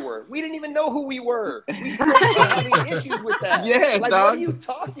thought we were. We didn't even know who we were. We still having issues with that. Yes, like, dog. What are you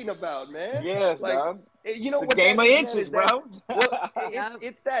talking about, man? Yes, like, dog. You know, it's a game of inches, bro.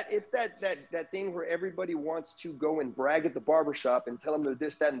 It's that thing where everybody wants to go and brag at the barbershop and tell them they're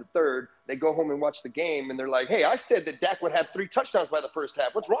this, that, and the third. They go home and watch the game, and they're like, hey, I said that Dak would have 3 touchdowns by the first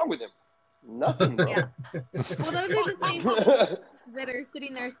half. What's wrong with him? Nothing, bro. Well, those are the same people that are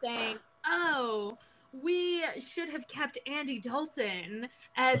sitting there saying, oh, we should have kept Andy Dalton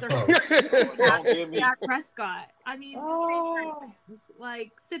as our Dak Prescott. I mean,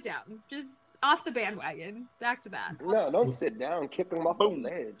 like, sit down. Just off the bandwagon. Back to that. No, don't sit down. Kick them off the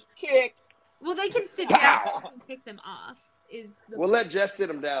ledge. Kick. Well, they can sit down and kick them off. We'll let Jess sit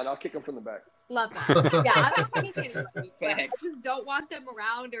them down. I'll kick them from the back. Love that. Yeah, I don't think anybody. I just don't want them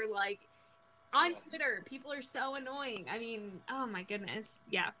around or like on Twitter. People are so annoying. I mean, oh my goodness.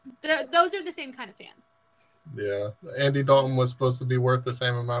 Yeah, those are the same kind of fans. Yeah, Andy Dalton was supposed to be worth the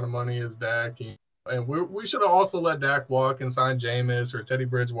same amount of money as Dak, and we should have also let Dak walk and sign Jameis or Teddy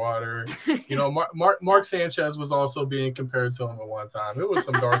Bridgewater. You know, Mark Sanchez was also being compared to him at one time. It was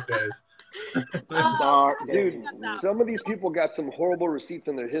some dark days. Dude, some of these people got some horrible receipts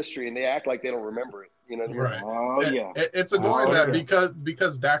in their history, and they act like they don't remember it. You know what I mean? Right. Oh, yeah. It's annoying that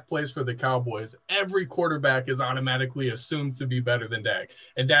because Dak plays for the Cowboys, every quarterback is automatically assumed to be better than Dak,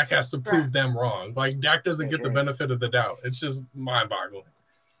 and Dak has to prove them wrong. Like, Dak doesn't get the benefit of the doubt. It's just mind-boggling.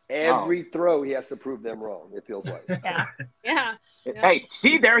 Every throw, he has to prove them wrong, it feels like. Yeah. Hey,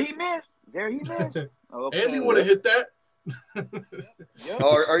 see, there he missed. Okay. Andy would have hit that.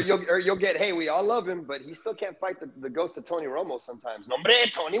 Or you'll get, hey, we all love him, but he still can't fight the ghost of Tony Romo sometimes. Nombre,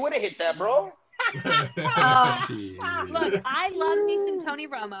 Tony would have hit that, bro. Look, I love me some Tony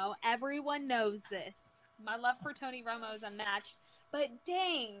Romo. Everyone knows this. My love for Tony Romo is unmatched. But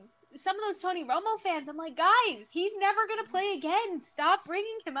dang, some of those Tony Romo fans, I'm like, guys, he's never gonna play again. Stop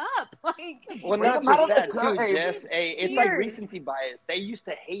bringing him up. Like, well, not just that too, Jess. It's like recency bias. They used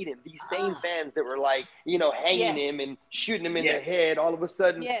to hate him. These same fans that were like, you know, hanging him and shooting him in the head. All of a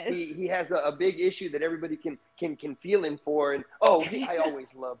sudden, he has a big issue that everybody can feel him for. And I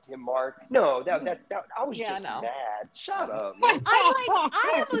always loved him, Mark. No, that I was just mad. Shut up, man.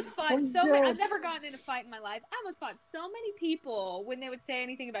 I almost fought so many. I've never gotten in a fight in my life. I almost fought so many people when they would say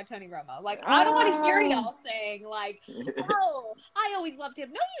anything about Tony Romo. Like, I don't want to hear y'all saying like, "Oh, I always loved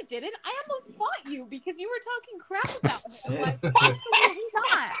him." No, you didn't. I almost fought you because you were talking crap about him. Like, absolutely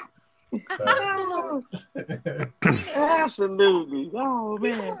not. Absolutely. Oh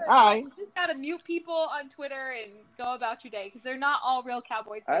man! All right. You just gotta mute people on Twitter and go about your day because they're not all real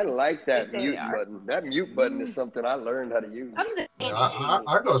Cowboys fans. I like that mute button. That mute button is something I learned how to use.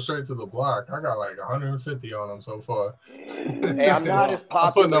 I go straight to the block. I got like 150 on them so far. Hey, I'm not as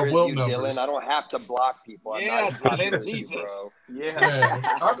popular as you, Dylan. I don't have to block people. Dylan, Jesus. Bro. Yeah.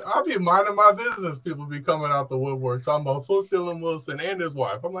 I'll be minding my business. People be coming out the woodwork talking about fuck Dylan Wilson and his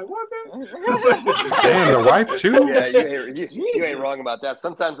wife. I'm like, what? Damn, the wife too? Yeah, you ain't wrong about that.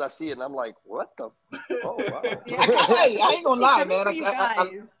 Sometimes I see it and I'm like, what the? Oh, wow. Hey, I ain't gonna lie, man.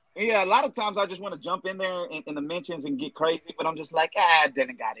 A lot of times I just want to jump in there in the mentions and get crazy, but I'm just like, I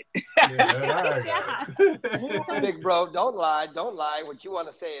didn't got it. Big bro, don't lie. What you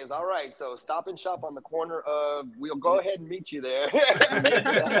want to say is, all right, so Stop and Shop on the corner of, we'll go ahead and meet you there.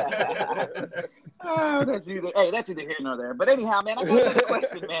 That's either here nor there. But anyhow, man, I got another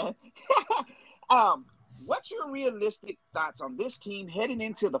question, man. What's your realistic thoughts on this team heading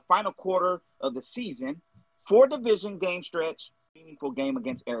into the final quarter of the season, 4 division game stretch, meaningful game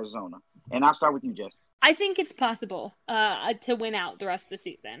against Arizona? And I'll start with you, Jess. I think it's possible to win out the rest of the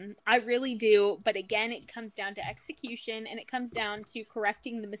season. I really do. But again, it comes down to execution, and it comes down to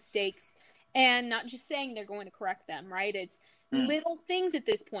correcting the mistakes and not just saying they're going to correct them, right? It's little things at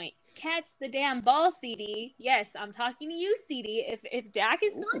this point. Catch the damn ball, CD. Yes, I'm talking to you, CD. If Dak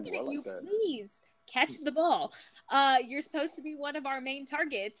is talking at you, please catch the ball. You're supposed to be one of our main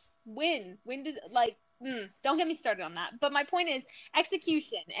targets. When does, like, don't get me started on that. But my point is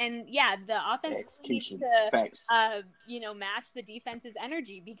execution. And yeah, the offense needs to, match the defense's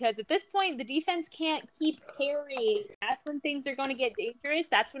energy, because at this point, the defense can't keep carrying. That's when things are going to get dangerous.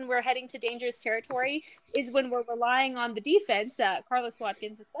 That's when we're heading to dangerous territory, is when we're relying on the defense, Carlos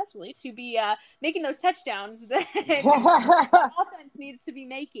Watkins especially, to be making those touchdowns that the offense needs to be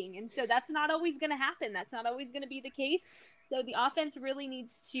making. And so that's not always going to happen. That's not always going to be the case. So the offense really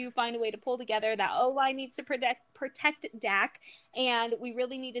needs to find a way to pull together. That O-line needs to protect Dak, and we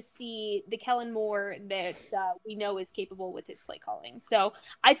really need to see the Kellen Moore that we know is capable with his play calling. So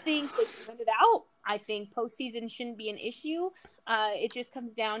I think they can win it out. I think postseason shouldn't be an issue. It just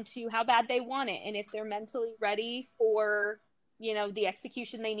comes down to how bad they want it, and if they're mentally ready for the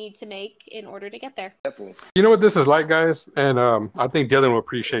execution they need to make in order to get there. Definitely. You know what this is like, guys? And I think Dylan will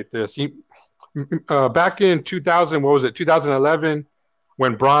appreciate this. Back in 2011,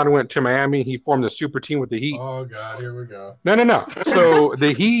 when Braun went to Miami, he formed a super team with the Heat. Oh, God, here we go. No. So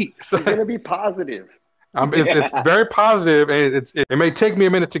the Heat... It's going to be positive. It's very positive, and it may take me a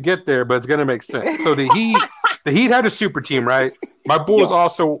minute to get there, but it's going to make sense. So the Heat had a super team, right? My Bulls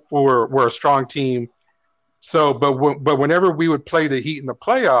also were a strong team, So, but whenever we would play the Heat in the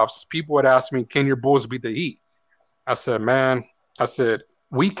playoffs, people would ask me, "Can your Bulls beat the Heat?" I said, "Man,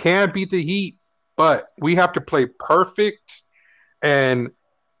 we can beat the Heat, but we have to play perfect, and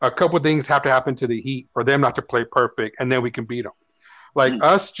a couple of things have to happen to the Heat for them not to play perfect, and then we can beat them. Like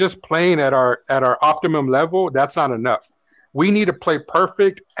us just playing at our optimum level, that's not enough. We need to play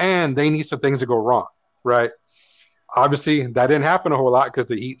perfect, and they need some things to go wrong, right? Obviously, that didn't happen a whole lot because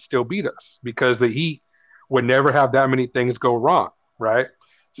the Heat still beat us because the Heat would never have that many things go wrong, right?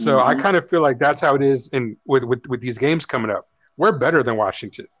 So I kind of feel like that's how it is with these games coming up. We're better than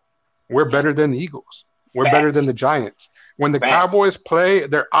Washington. We're better than the Eagles. We're better than the Giants. When the Cowboys play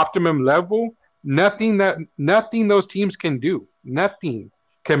their optimum level, nothing those teams can do, nothing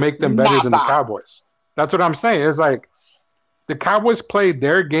can make them better than the Cowboys. That's what I'm saying. It's like the Cowboys play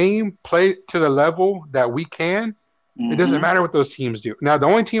their game, play to the level that we can. It doesn't matter what those teams do. Now, the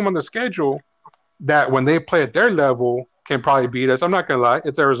only team on the schedule that when they play at their level can probably beat us, I'm not going to lie,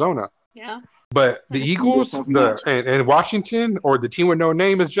 it's Arizona. Yeah. But the Eagles and Washington, or the team with no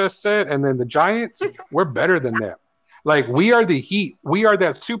name, as just said, and then the Giants, we're better than them. Like, we are the Heat. We are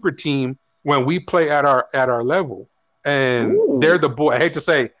that super team when we play at our level. And they're the Bulls. I hate to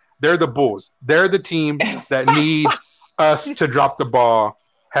say, they're the Bulls. They're the team that need us to drop the ball,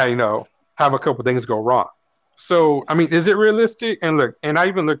 have a couple things go wrong. So, I mean, is it realistic? And look, and I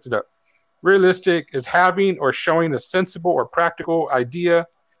even looked it up. Realistic is having or showing a sensible or practical idea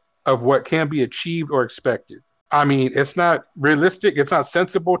of what can be achieved or expected. I mean, it's not realistic. It's not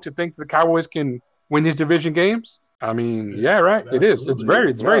sensible to think the Cowboys can win these division games. I mean, yeah, right. It is. It's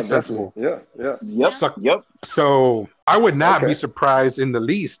very sensible. Yeah. Yep. So I would not be surprised in the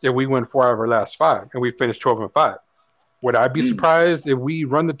least if we win 4 out of our last 5 and we finish 12-5. Would I be surprised if we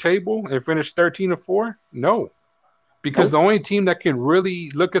run the table and finish 13-4? No, because the only team that can really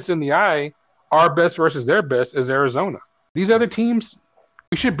look us in the eye, our best versus their best, is Arizona. These other teams,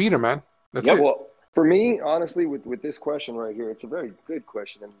 we should beat them, man. That's it. Well, for me, honestly, with this question right here, it's a very good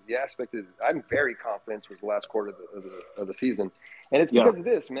question. And the aspect is, I'm very confident was the last quarter of the season. And it's because of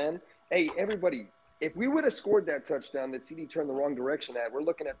this, man. Hey, everybody, if we would have scored that touchdown that CD turned the wrong direction at, we're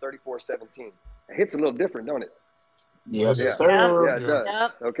looking at 34-17. It hits a little different, don't it? Yes, sir. Yeah, it does.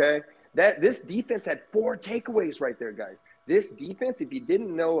 Yep. Okay. This defense had 4 takeaways right there, guys. This defense, if you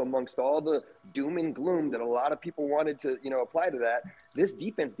didn't know, amongst all the doom and gloom that a lot of people wanted to, apply to that, this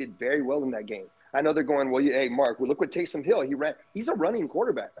defense did very well in that game. I know they're going, well, hey, Mark, look what Taysom Hill, he's a running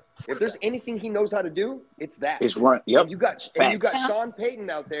quarterback. If there's anything he knows how to do, it's that. It's run. Yep. And you got Sean Payton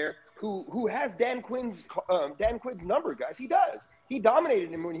out there who has Dan Quinn's number, guys. He does. He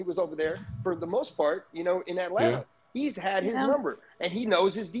dominated him when he was over there for the most part, in Atlanta. Yeah. He's had his number, and he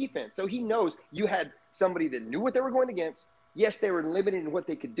knows his defense. So he knows you had somebody that knew what they were going against. Yes, they were limited in what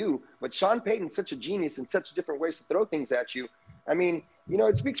they could do, but Sean Payton's such a genius in such different ways to throw things at you. I mean,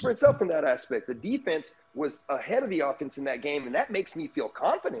 it speaks for itself in that aspect. The defense was ahead of the offense in that game, and that makes me feel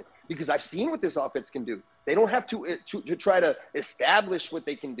confident because I've seen what this offense can do. They don't have to try to establish what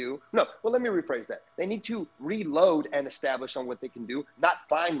they can do. No, well, let me rephrase that. They need to reload and establish on what they can do, not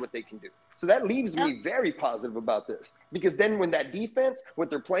find what they can do. So that leaves me very positive about this because then when that defense,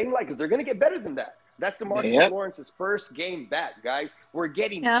 what they're playing like, is they're going to get better than that. That's DeMarcus Lawrence's first game back, guys. We're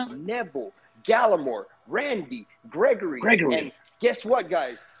getting Neville, Gallimore, Randy, Gregory. And guess what,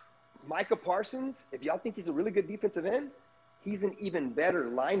 guys? Micah Parsons, if y'all think he's a really good defensive end, he's an even better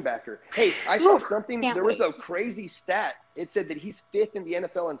linebacker. Hey, I saw something. There was a crazy stat. It said that he's 5th in the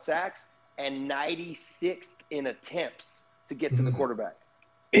NFL in sacks and 96th in attempts to get to the quarterback.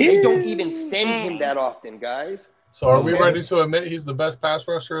 They don't even send him that often, guys. So are we ready to admit he's the best pass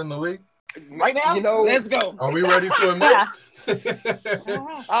rusher in the league? Right now? Let's go. Are we ready to admit?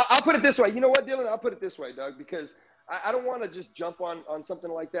 I'll put it this way. You know what, Dylan? I'll put it this way, Doug, because I don't want to just jump on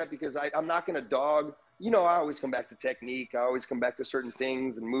something like that because I'm not going to dog. I always come back to technique. I always come back to certain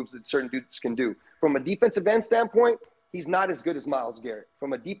things and moves that certain dudes can do. From a defensive end standpoint, he's not as good as Myles Garrett.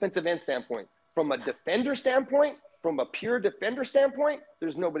 From a defensive end standpoint, from a defender standpoint, from a pure defender standpoint,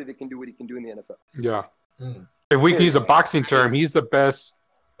 there's nobody that can do what he can do in the NFL. Yeah. If we can use a boxing term, he's the best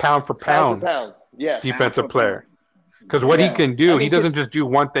pound for pound defensive player. Because what he can do, he doesn't just do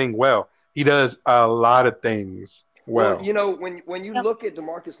one thing well. He does a lot of things well. When you look at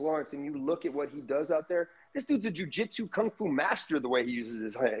DeMarcus Lawrence and you look at what he does out there, this dude's a jiu-jitsu kung fu master the way he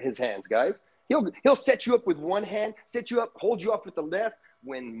uses his hands, guys. He'll set you up with one hand, set you up, hold you off with the left.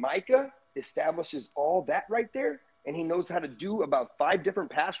 When Micah establishes all that right there, and he knows how to do about 5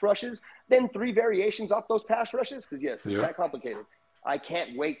 different pass rushes, then 3 variations off those pass rushes, because it's that complicated. I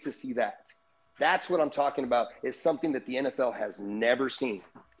can't wait to see that. That's what I'm talking about, is something that the NFL has never seen.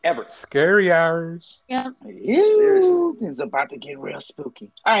 ever. Scary hours. Yep. Ew, it's about to get real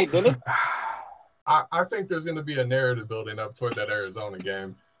spooky. All right, Billy. I think there's going to be a narrative building up toward that Arizona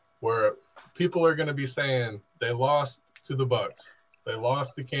game where people are going to be saying they lost to the Bucs, they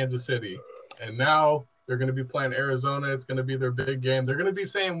lost to Kansas City, and now they're going to be playing Arizona. It's going to be their big game. They're going to be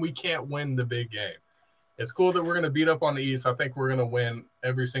saying we can't win the big game. It's cool that we're going to beat up on the East. I think we're going to win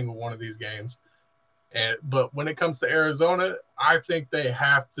every single one of these games. But when it comes to Arizona, I think they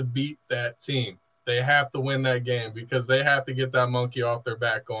have to beat that team. They have to win that game because they have to get that monkey off their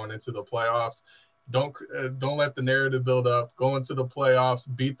back going into the playoffs. Don't let the narrative build up. Go into the playoffs,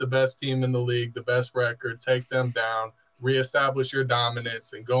 beat the best team in the league, the best record, take them down, reestablish your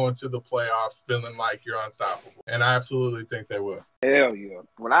dominance, and go into the playoffs feeling like you're unstoppable. And I absolutely think they will. Hell yeah.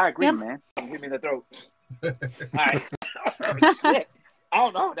 Well, I agree, man. Hit me in the throat. All right. Shit. I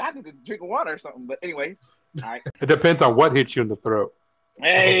don't know. I need to drink water or something. But anyway, all right. It depends on what hits you in the throat.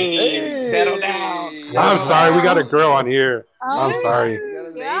 Hey, settle down. I'm sorry. We got a girl on here. I'm sorry. We got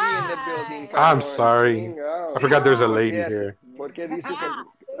a lady in the building. Come I'm on, sorry. chingo. I forgot there's a lady Yes. here. ¿Por qué dices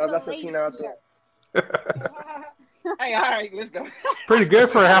hablas asesinato? Hey, all right, let's go. Pretty good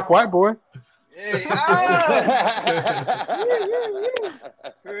for a half white boy. Hey,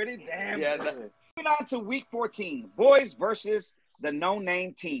 pretty damn good. Moving on to week 14, boys versus the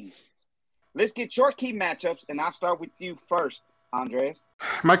no-name team. Let's get your key matchups, and I'll start with you first, Andres.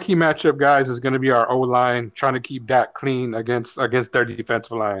 My key matchup, guys, is going to be our O-line trying to keep Dak clean against their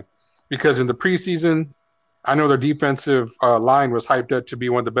defensive line. Because in the preseason, I know their defensive line was hyped up to be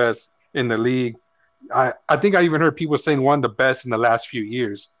one of the best in the league. I think I even heard people saying one of the best in the last few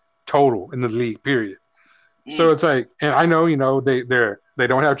years total in the league, period. So it's like, and I know, they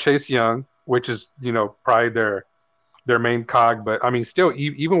don't have Chase Young, which is, probably their main cog. But, I mean, still,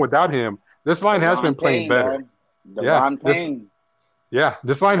 even without him, this line has been playing better. This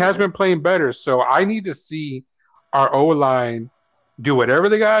line has been playing better. So I need to see our O-line do whatever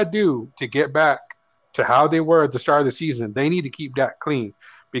they got to do to get back to how they were at the start of the season. They need to keep Dak clean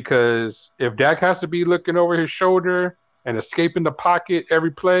because if Dak has to be looking over his shoulder and escaping the pocket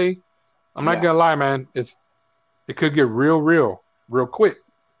every play, I'm not going to lie, man. It could get real quick.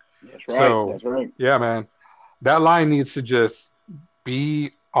 That's right. That's right. Yeah, man. That line needs to just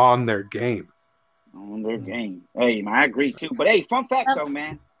be on their game. On their game. Hey, man, I agree too. But hey, fun fact though,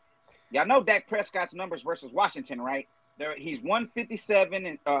 man. Y'all know Dak Prescott's numbers versus Washington, right? He's 157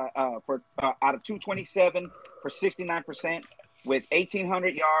 and out of 227 for 69% with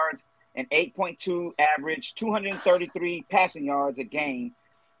 1,800 yards and 8.2 average, 233 passing yards a game,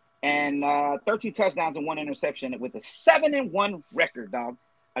 and 13 touchdowns and 1 interception with a 7-1 record, dog.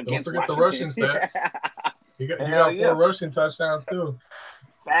 Against Don't forget Washington. the rushing stats. You got 4 rushing touchdowns too.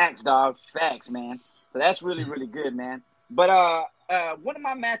 Facts, dog. Facts, man. So that's really, really good, man. But one of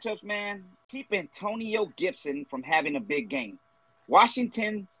my matchups, man, keep Antonio Gibson from having a big game.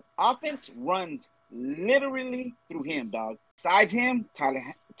 Washington's offense runs literally through him, dog. Besides him,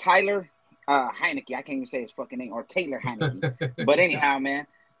 Tyler Heineke. I can't even say his fucking name. Or Taylor Heineke. But anyhow, man,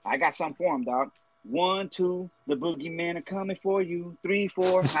 I got something for him, dog. 1, 2, the boogeyman are coming for you. 3,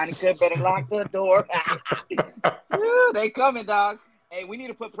 4, Heineke better lock the door. Woo, they coming, dog. Hey, we need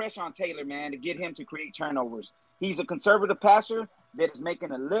to put pressure on Taylor, man, to get him to create turnovers. He's a conservative passer that is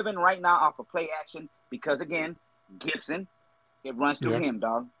making a living right now off of play action because, again, Gibson, it runs through him,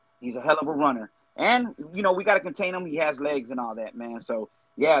 dog. He's a hell of a runner. And, we got to contain him. He has legs and all that, man. So,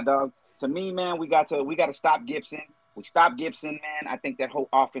 yeah, dog. To me, man, we got to stop Gibson. We stop Gibson, man. I think that whole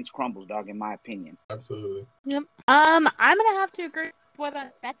offense crumbles, dog, in my opinion. Absolutely. Yep. I'm going to have to agree with what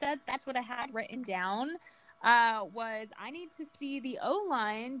that said. That's what I had written down. Was I need to see the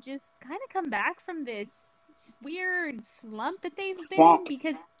O-line just kind of come back from this weird slump that they've been in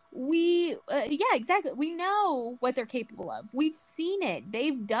because exactly. We know what they're capable of. We've seen it.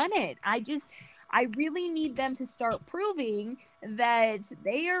 They've done it. I really need them to start proving that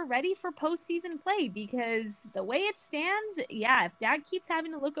they are ready for postseason play because the way it stands, if Dak keeps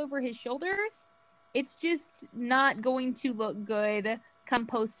having to look over his shoulders, it's just not going to look good come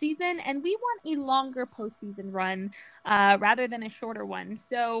postseason, and we want a longer postseason run rather than a shorter one.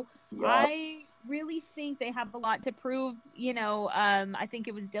 So I really think they have a lot to prove. I think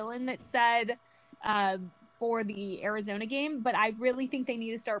it was Dylan that said for the Arizona game, but I really think they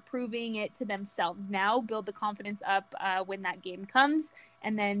need to start proving it to themselves now, build the confidence up when that game comes,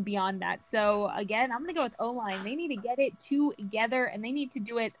 and then beyond that. So again, I'm going to go with O-line. They need to get it together, and they need to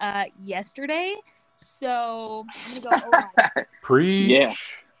do it yesterday. So I'm gonna go O-line. Preach. Yeah.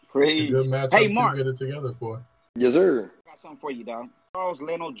 Preach. Good matchup Hey, Mark. to get it together for. Yes, sir. I got something for you, dog. Charles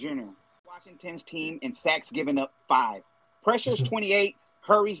Leno Jr., Washington's team in sacks given up 5. Pressures 28,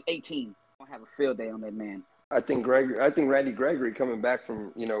 Hurry's 18. I'll have a field day on that man. I think Randy Gregory coming back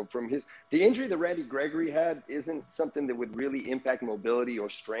from the injury that Randy Gregory had isn't something that would really impact mobility or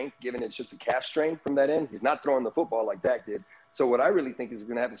strength, given it's just a calf strain from that end. He's not throwing the football like Dak did. So what I really think is he's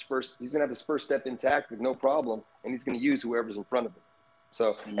gonna have his first step intact with no problem, and he's gonna use whoever's in front of him.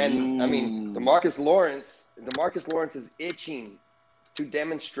 So, and I mean, DeMarcus Lawrence is itching to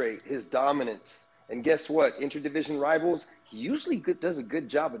demonstrate his dominance. And guess what? Interdivision rivals, he usually does a good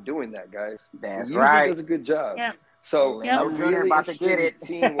job of doing that, guys. That's he right. usually does a good job. Yep. So I'm really about to interested get in it.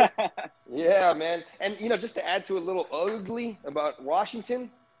 seeing what, yeah, man. And, just to add to a little ugly about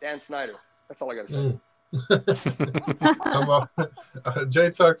Washington, Dan Snyder. That's all I got to say.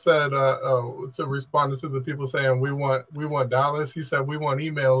 Jay Tuck said to respond to the people saying we want Dallas, he said we want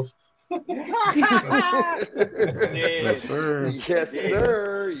emails. Yes, sir. Yes,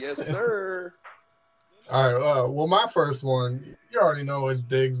 sir. Yes, sir. All right. Well, my first one, you already know, is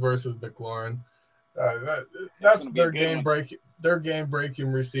Diggs versus McLaurin. That's their game breaking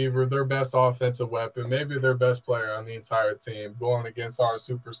receiver, their best offensive weapon, maybe their best player on the entire team, going against our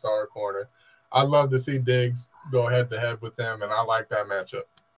superstar corner. I'd love to see Diggs go head to head with them, and I like that matchup.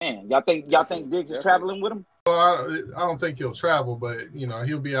 Man, y'all think Diggs is traveling with him? Well, I don't think he'll travel, but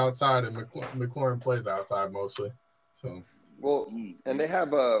he'll be outside, and McLaurin plays outside mostly. So. Well, and they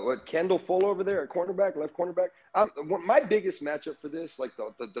have Kendall Fuller over there at left cornerback. My biggest matchup for this, like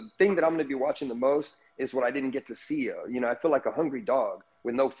the thing that I'm going to be watching the most, is what I didn't get to see. I feel like a hungry dog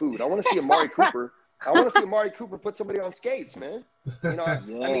with no food. I want to see Amari Cooper. I want to see Amari Cooper put somebody on skates, man. I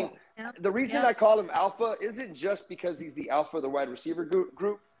mean, the reason I call him alpha isn't just because he's the alpha of the wide receiver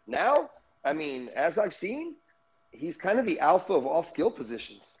group. Now, I mean, as I've seen, he's kind of the alpha of all skill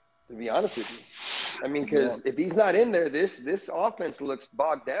positions. To be honest with you, I mean, because if he's not in there, this offense looks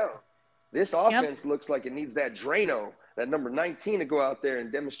bogged down. This offense looks like it needs that Drano, that number 19, to go out there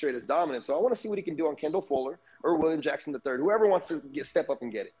and demonstrate his dominance. So I want to see what he can do on Kendall Fuller or William Jackson III, whoever wants to step up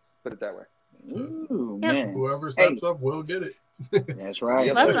and get it. Put it that way. Ooh, man. Whoever steps up will get it. That's right.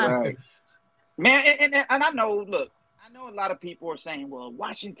 Yes, That's sir. right. Man, and I know. Look, I know a lot of people are saying, "Well,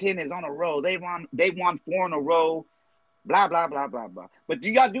 Washington is on a roll. They won 4 in a row." Blah blah blah blah blah. But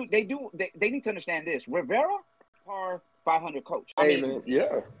they need to understand this. Rivera, par 500 coach. I mean, man,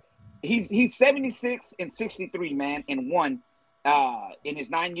 yeah. He's 76-63, man, and won in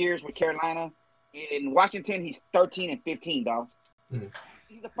his 9 years with Carolina. In Washington, he's 13-15, dog.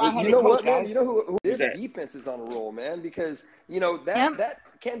 He's a 500 you know coach, what, man? guys. You know who this defense is on a roll, man, because that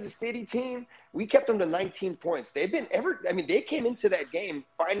Kansas City team, we kept them to 19 points. They came into that game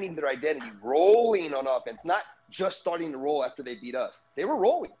finding their identity, rolling on offense, not just starting to roll after they beat us. They were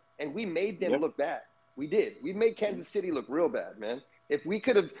rolling, and we made them look bad. We did. We made Kansas City look real bad, man. If we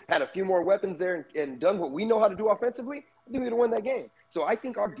could have had a few more weapons there and done what we know how to do offensively, I think we'd have won that game. So I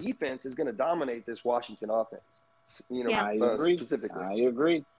think our defense is going to dominate this Washington offense. I agree. Specifically. I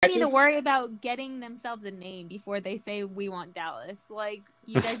agree. They need to worry about getting themselves a name before they say we want Dallas. Like,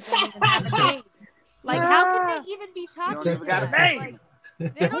 you guys don't even have a name. Like, how can they even be talking even to got a us? name.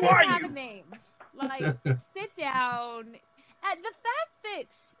 Like, they don't Who are even have you? a name. Like, sit down. And the fact that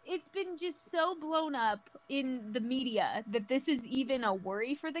it's been just so blown up in the media that this is even a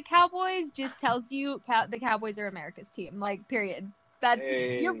worry for the Cowboys just tells you the Cowboys are America's team. Like, period. That's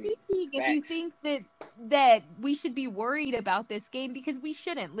you're reaching if you think that we should be worried about this game, because we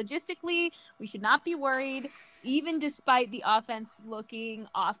shouldn't. Logistically, we should not be worried, even despite the offense looking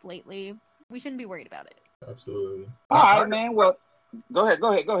off lately. We shouldn't be worried about it. Absolutely. All right, man. Well, go ahead,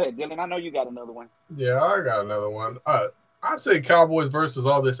 Dylan. I know you got another one. Yeah, I got another one. I say Cowboys versus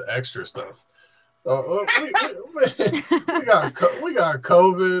all this extra stuff. We got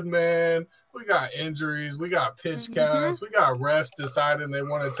COVID, man. We got injuries. We got pitch counts. We got refs deciding they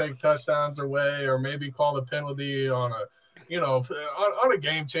want to take touchdowns away, or maybe call a penalty on a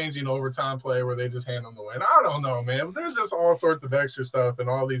game-changing overtime play where they just hand them the win. I don't know, man. There's just all sorts of extra stuff in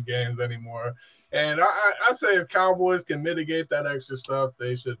all these games anymore. And I say if Cowboys can mitigate that extra stuff,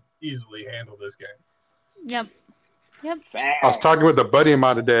 they should easily handle this game. Yep. I was talking with a buddy of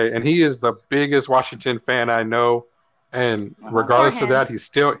mine today, and he is the biggest Washington fan I know. And regardless of that, he's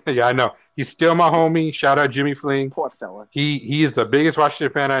still my homie. Shout out Jimmy Fling. Poor fella. He is the biggest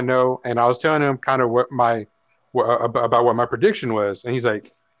Washington fan I know. And I was telling him kind of about what my prediction was. And he's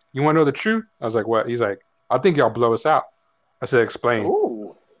like, "You want to know the truth?" I was like, "What?" He's like, "I think y'all blow us out." I said, "Explain."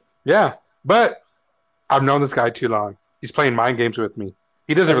 Ooh. Yeah, but I've known this guy too long. He's playing mind games with me.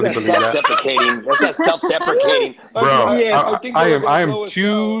 He doesn't really believe that. Self-deprecating. That's that self-deprecating. Bro, Yes, I am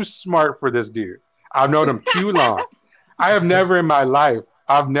too smart for this dude. I've known him too long. I have never in my life,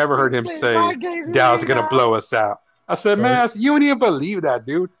 I've never heard him say Dallas is going to blow us out. I said, So- man, you don't even believe that,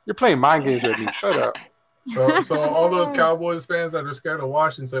 dude. You're playing mind games with me. Shut up. So all those Cowboys fans that are scared of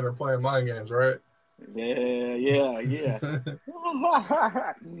Washington are playing mind games, right? Yeah.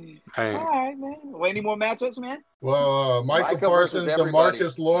 Hey. All right, man. Well, any more matchups, man? Well, Michael Micah versus Parsons, everybody.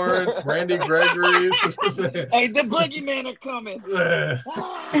 DeMarcus Lawrence, Randy Gregory. Hey, the boogeyman are coming. Man,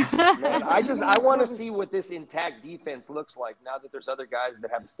 I want to see what this intact defense looks like now that there's other guys that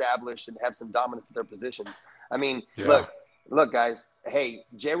have established and have some dominance at their positions. I mean, Yeah. look, guys. Hey,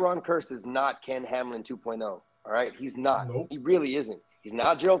 Jaron Kearse is not Ken Hamlin 2.0. All right, he's not. Nope. He really isn't. He's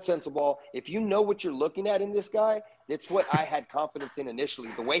not Gerald Sensabaugh. If you know what you're looking at in this guy, that's what I had confidence in initially.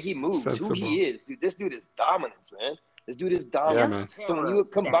 The way he moves, who Sensabaugh. he is, dude. This dude is dominance, man. This dude is dominant. man. So when you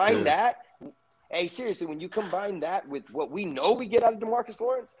combine Yeah. that, hey, seriously, when you combine that with what we know we get out of DeMarcus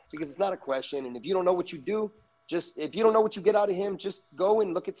Lawrence, because it's not a question, and if you don't know what you do, if you don't know what you get out of him, just go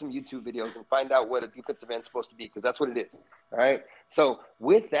and look at some YouTube videos and find out what a defensive end's supposed to be, because that's what it is. All right. So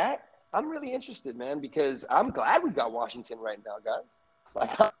with that, I'm really interested, man, because I'm glad we got Washington right now, guys.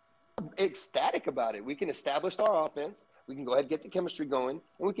 Like, I'm ecstatic about it. We can establish our offense. We can go ahead and get the chemistry going,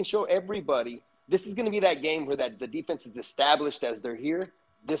 and we can show everybody this is going to be that game where the defense is established as they're here.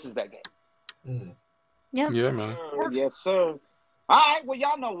 This is that game. Yeah, man. Yes, sir. All right, well,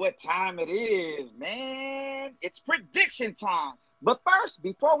 y'all know what time it is, man. It's prediction time. But first,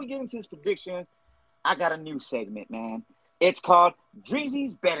 before we get into this prediction, I got a new segment, man. It's called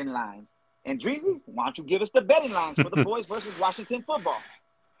Dreezy's Betting Lines. And Dreezy, why don't you give us the betting lines for the boys versus Washington football?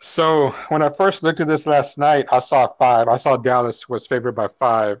 So when I first looked at this last night, I saw 5. I saw Dallas was favored by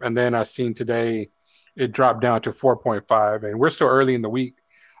 5. And then I seen today it dropped down to 4.5. And we're still early in the week.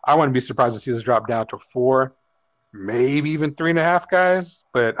 I wouldn't be surprised to see this drop down to 4, maybe even 3.5, guys.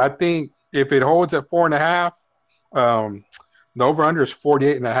 But I think if it holds at 4.5, the over-under is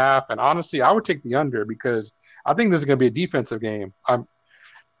 48.5. And honestly, I would take the under because I think this is going to be a defensive game.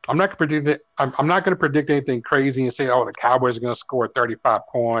 I'm not going to predict it. I'm not going to predict anything crazy and say, oh, the Cowboys are going to score 35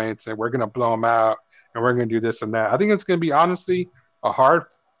 points and we're going to blow them out and we're going to do this and that. I think it's going to be, honestly, a hard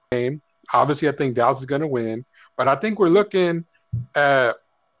game. Obviously, I think Dallas is going to win, but I think we're looking at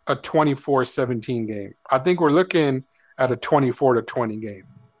a 24-17 game. I think we're looking at a 24-20 game.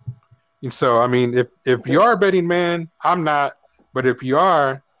 And so, I mean, if you are a betting man, I'm not, but if you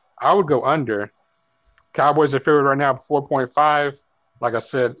are, I would go under. Cowboys are favored right now 4.5. Like I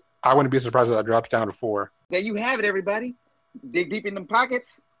said, I wouldn't be surprised if that drops down to 4. There you have it, everybody. Dig deep in them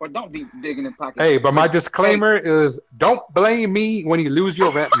pockets or don't dig in them pockets. Hey, but my disclaimer is don't blame me when you lose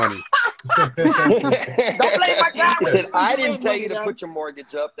your rent money. Don't blame my guy. He said, I didn't tell you to put your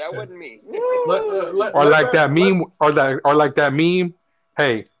mortgage up. That wasn't me. Or like that meme, or like that meme.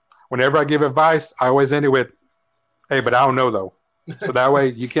 Hey, whenever I give advice, I always end it with, "Hey, but I don't know though." So that way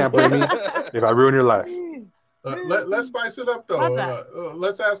you can't blame me if I ruin your life. Let's spice it up though.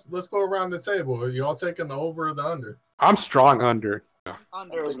 Let's go around the table. Are you all taking the over or the under? I'm strong under.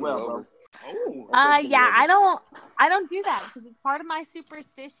 Under as well, bro. Yeah, I don't do that because it's part of my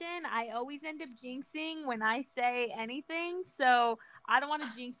superstition. I always end up jinxing when I say anything, so I don't want to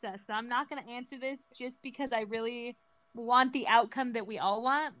jinx us. So I'm not going to answer this just because I really want the outcome that we all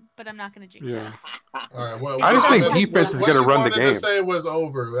want, but I'm not going to jinx us. All right. Well, I just think defense is going to run the game. To say it was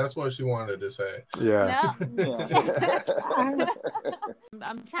over. That's what she wanted to say. Yeah. No.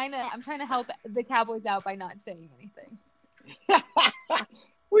 I'm trying to help the Cowboys out by not saying anything.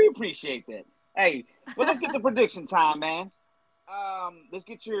 We appreciate that. Hey, well, let's get the prediction time, man. Let's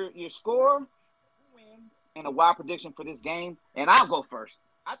get your score, win, and a wild prediction for this game. And I'll go first.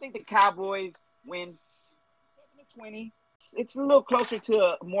 I think the Cowboys win 7-20. It's a little closer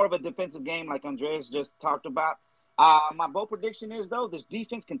to more of a defensive game like Andreas just talked about. My bold prediction is, though, this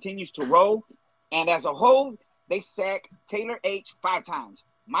defense continues to roll. And as a whole, they sack Taylor H 5 times.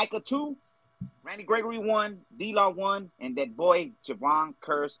 Micah 2, Randy Gregory 1, D-Law 1, and that boy Jaron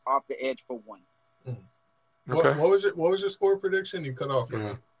Kearse off the edge for 1. Okay. What was your score prediction? You cut off.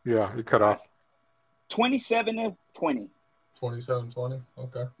 Yeah, you cut off. 27-20. 27-20.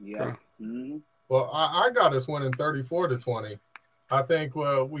 Okay. Yeah. Okay. Mm-hmm. Well, I got us winning 34-20. I think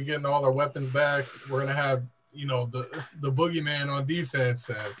we getting all our weapons back. We're gonna have the boogeyman on defense,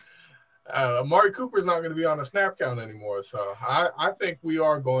 and Amari Cooper's not going to be on a snap count anymore. So I think we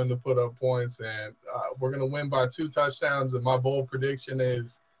are going to put up points, and we're going to win by 2 touchdowns. And my bold prediction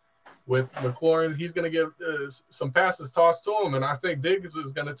is with McLaurin, he's going to get some passes tossed to him, and I think Diggs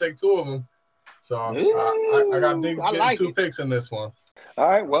is going to take 2 of them. So I got Diggs getting 2 picks in this one. All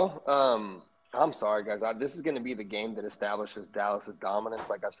right, well, I'm sorry, guys. This is going to be the game that establishes Dallas's dominance.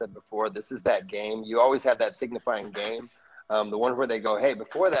 Like I've said before, this is that game. You always have that signifying game. The one where they go, hey,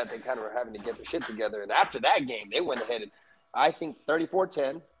 before that, they kind of were having to get their shit together. And after that game, they went ahead and I think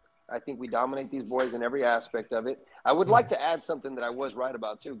 34-10. I think we dominate these boys in every aspect of it. I would like to add something that I was right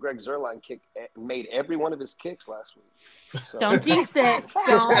about, too. Greg Zuerlein made every one of his kicks last week. So. Don't jinx it.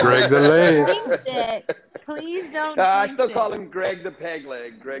 Don't Greg the leg. jinx it. Please don't I jinx still it. call him Greg the Peg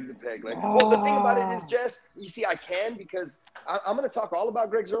Leg. Greg the Peg Leg. Well, the thing about it is, Jess, you see, I can because I'm going to talk all about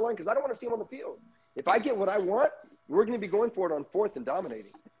Greg Zuerlein because I don't want to see him on the field. If I get what I want, we're going to be going for it on fourth and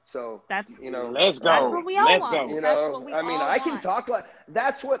dominating. So That's let's go. That's what we all Let's want. go. You That's know, what we I mean, all I can want. talk like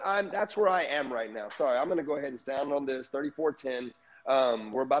that's where I am right now. Sorry, I'm going to go ahead and stand on this 34-10.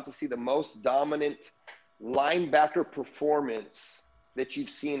 We're about to see the most dominant linebacker performance that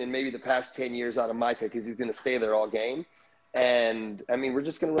you've seen in maybe the past 10 years out of Micah because he's going to stay there all game. And, I mean, we're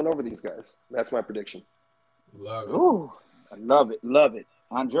just going to run over these guys. That's my prediction. Love it. Ooh, I love it. Love it.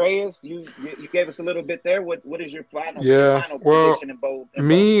 Andreas, you gave us a little bit there. What is your final, prediction in bold?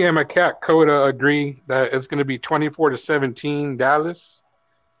 Me and McCat Coda agree that it's going to be 24-17 Dallas.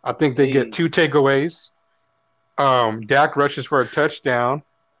 I think they get 2 takeaways. Dak rushes for a touchdown.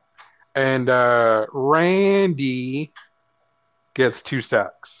 And Randy gets 2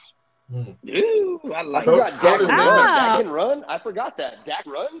 sacks. Ooh, I I like forgot it. Dak can Ah. run. Dak can run. I forgot that. Dak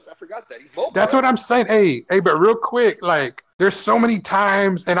runs. I forgot that. He's mobile. That's what I'm saying. Hey, but real quick, like there's so many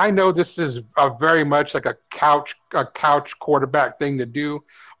times, and I know this is a very much like a couch quarterback thing to do,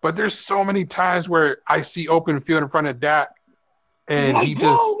 but there's so many times where I see open field in front of Dak, and he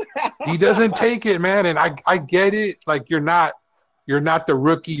doesn't take it, man. And I get it. Like you're not the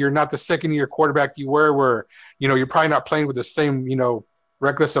rookie, you're not the second year quarterback you were, where you're probably not playing with the same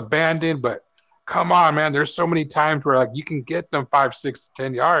reckless abandon, but come on, man. There's so many times where like you can get them 5, 6,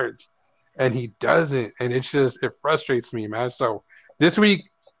 10 yards, and he doesn't, and it frustrates me, man. So this week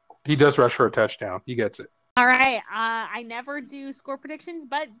he does rush for a touchdown. He gets it. All right. I never do score predictions,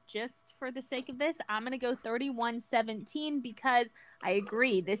 but just for the sake of this, I'm going to go 31-17 because I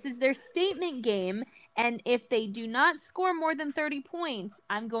agree. This is their statement game. And if they do not score more than 30 points,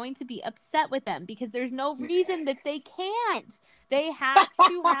 I'm going to be upset with them because there's no reason that they can't. They have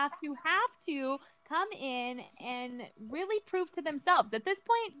to come in and really prove to themselves. At this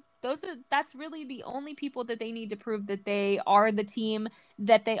point, that's really the only people that they need to prove that they are the team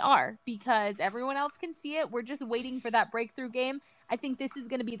that they are, because everyone else can see it. We're just waiting for that breakthrough game. I think this is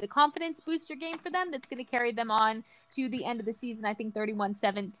going to be the confidence booster game for them that's going to carry them on to the end of the season. I think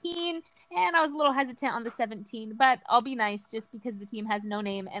 31-17, and I was a little hesitant on the 17, but I'll be nice just because the team has no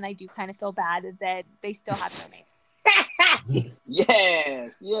name, and I do kind of feel bad that they still have no name.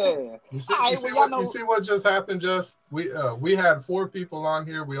 Yes, yeah. You see what just happened, Jess? We had 4 people on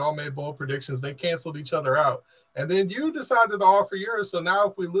here. We all made bold predictions. They canceled each other out. And then you decided to offer yours. So now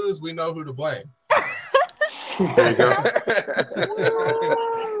if we lose, we know who to blame. There you go.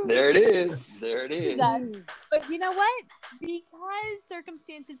 There it is. There it is. But you know what? Because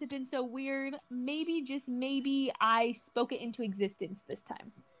circumstances have been so weird, maybe, just maybe, I spoke it into existence this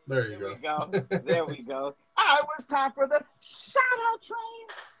time. There you go. There we go. All right, well, it's time for the shout-out train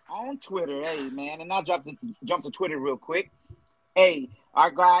on Twitter. Hey, man, and I'll jump to Twitter real quick. Hey,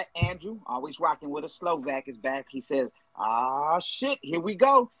 our guy, Andrew, always rocking with us. Slovak is back. He says, shit, here we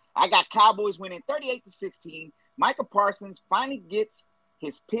go. I got Cowboys winning 38-16. Micah Parsons finally gets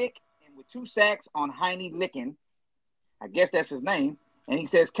his pick and with 2 sacks on Heine Licken. I guess that's his name. And he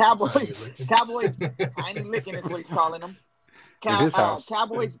says, Cowboys, Heine Licken is what he's calling him.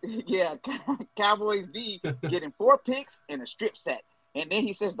 Cowboys D getting 4 picks and a strip sack. And then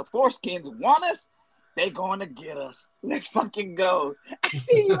he says the Foreskins want us. They going to get us. Let's fucking go. I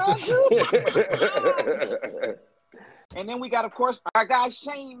see you, Andrew. And then we got, of course, our guy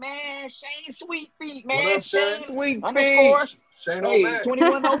Shane, man. Shane Sweet Feet, man. What up, Shane Sweet underscore. Shane Hey, O'Mac.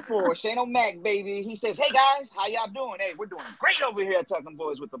 2104. Shane O'Mac, baby. He says, hey, guys, how y'all doing? Hey, we're doing great over here at Talking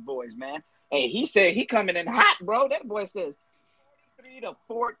Boys with the boys, man. Hey, he said he coming in hot, bro. That boy says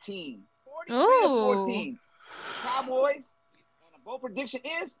 43-14. 43-14. Cowboys, and the bold prediction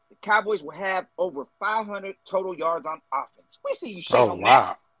is the Cowboys will have over 500 total yards on offense. We see you, Shane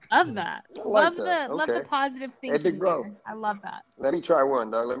O'Mac. Love that. like Love that. love the Okay. positive Hey, thinking big bro. there. I love that. Let me try one,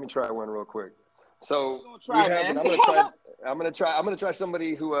 dog. Let me try one real quick. So We're gonna try, man. I'm gonna try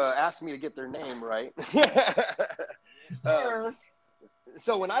somebody who asked me to get their name right.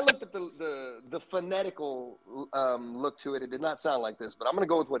 So when I looked at the phonetical look to it, it did not sound like this, but I'm gonna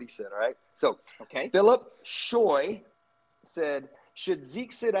go with what he said. All right. So Okay. Philip Shoy said, should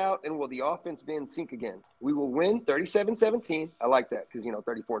Zeke sit out and will the offense be in sync again? We will win 37-17. I like that because,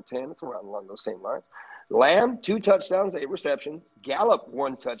 34-10. It's around along those same lines. Lamb, 2 touchdowns, 8 receptions. Gallup,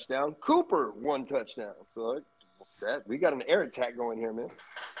 1 touchdown. Cooper, 1 touchdown. So We got an air attack going here, man.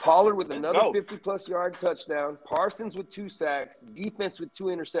 Pollard with another 50-plus yard touchdown. Parsons with 2 sacks. Defense with 2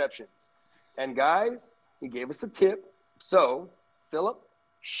 interceptions. And, guys, he gave us a tip. So, Philip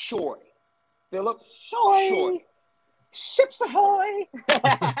Shoy. Ships ahoy!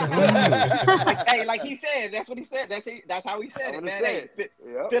 Hey, like he said, that's what he said. That's how he said it, man. Hey,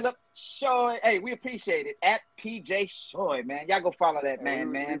 Philip Shoy. Hey, we appreciate it. At PJ Shoy, man. Y'all go follow that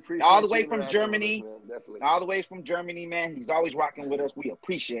man, man. All the way from Germany. Definitely. All the way from Germany, man. He's always rocking with us. We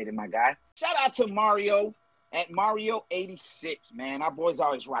appreciate it, my guy. Shout out to Mario at Mario86, man. Our boy's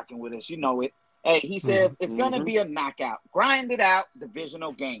always rocking with us. You know it. Hey, he says it's going to be a knockout. Grind it out,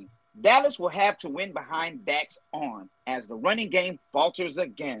 divisional game. Dallas will have to win behind Dak's arm as the running game falters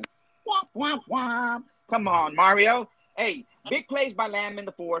again. Womp, womp, womp. Come on, Mario. Hey, big plays by Lamb in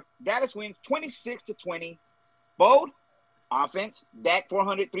the 4th. Dallas wins 26-20. Bold offense. Dak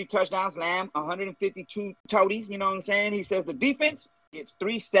 403 touchdowns. Lamb 152 toadies. You know what I'm saying? He says the defense gets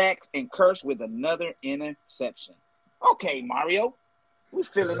 3 sacks and Curse with another interception. Okay, Mario. We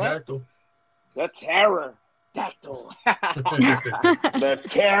feeling that. The terror. Dactyl. The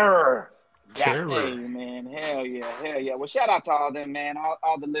terror. Hey, man. Hell yeah. Well, shout out to all them, man.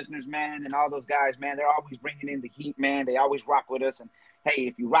 All the listeners, man, and all those guys, man. They're always bringing in the heat, man. They always rock with us. And, hey,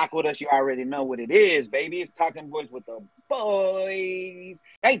 if you rock with us, you already know what it is, baby. It's Talking Boys with the boys.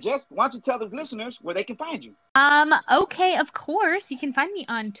 Hey, Jess, why don't you tell the listeners where they can find you? Okay, of course. You can find me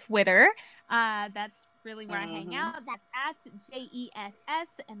on Twitter. That's really where I hang out. That's at JESS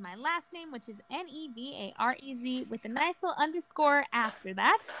and my last name, which is NEVAREZ, with a nice little underscore after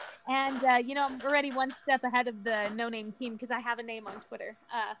that. And I'm already one step ahead of the No Name team because I have a name on Twitter.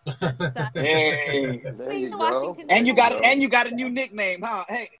 Hey, there you go. And you got a new nickname, huh?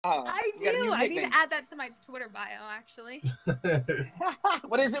 Hey, I do. I need to add that to my Twitter bio, actually.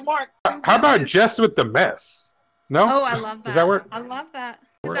 What is it, Mark? How about Jess with the mess? No. Oh, I love that. Does that work? I love that.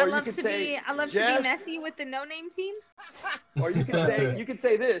 I love to be messy with the No Name team. Or you can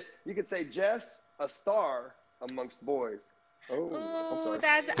say this. You could say Jess, a star amongst boys. Oh,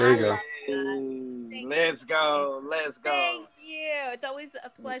 that's there you go. Let's go. Thank you. It's always a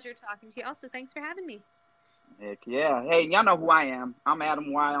pleasure talking to you. Also, thanks for having me. Heck yeah. Hey, y'all know who I am. I'm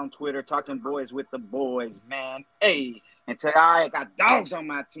Adam Y on Twitter, Talking Boys with the boys, man. Hey, and today I got dogs on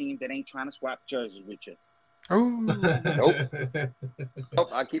my team that ain't trying to swap jerseys with you. Oh, nope.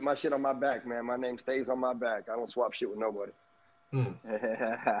 I keep my shit on my back, man. My name stays on my back. I don't swap shit with nobody.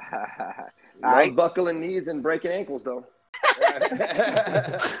 I'm buckling knees and breaking ankles, though. I'm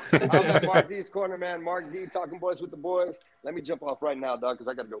at Mark D's corner, man. Mark D, Talking Boys with the boys. Let me jump off right now, dog, because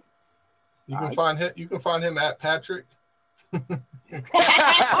I gotta go. You can find him at Patrick.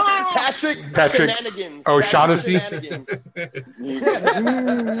 Patrick Shenanigans. Oh, Shaughnessy.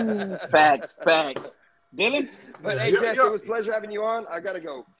 Facts. Dylan? But hey, Jess, it was a pleasure having you on. I gotta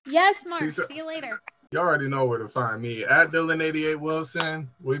go. Yes, Mark. See you later. You already know where to find me at Dylan88 Wilson.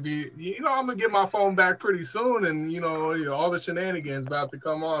 I'm gonna get my phone back pretty soon, and all the shenanigans about to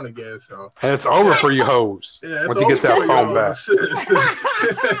come on again. So and it's over for you hoes. Yeah, once you get that phone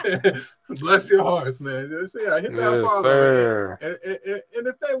back. Bless your hearts, man. Hit that follow, sir. And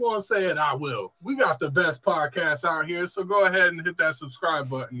if they won't say it, I will. We got the best podcast out here, so go ahead and hit that subscribe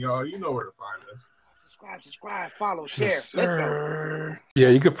button, y'all. You know where to find us. Subscribe, follow, share. Yes, let's go. Yeah,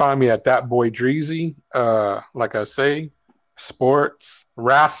 you can find me at That Boy Dreezy. Like I say, sports,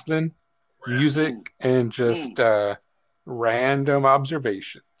 wrestling, music, and just random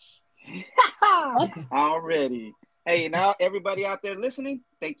observations. Already. Hey, now everybody out there listening,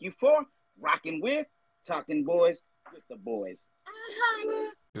 thank you for rocking with Talking Boys with the boys.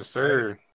 Yes, sir.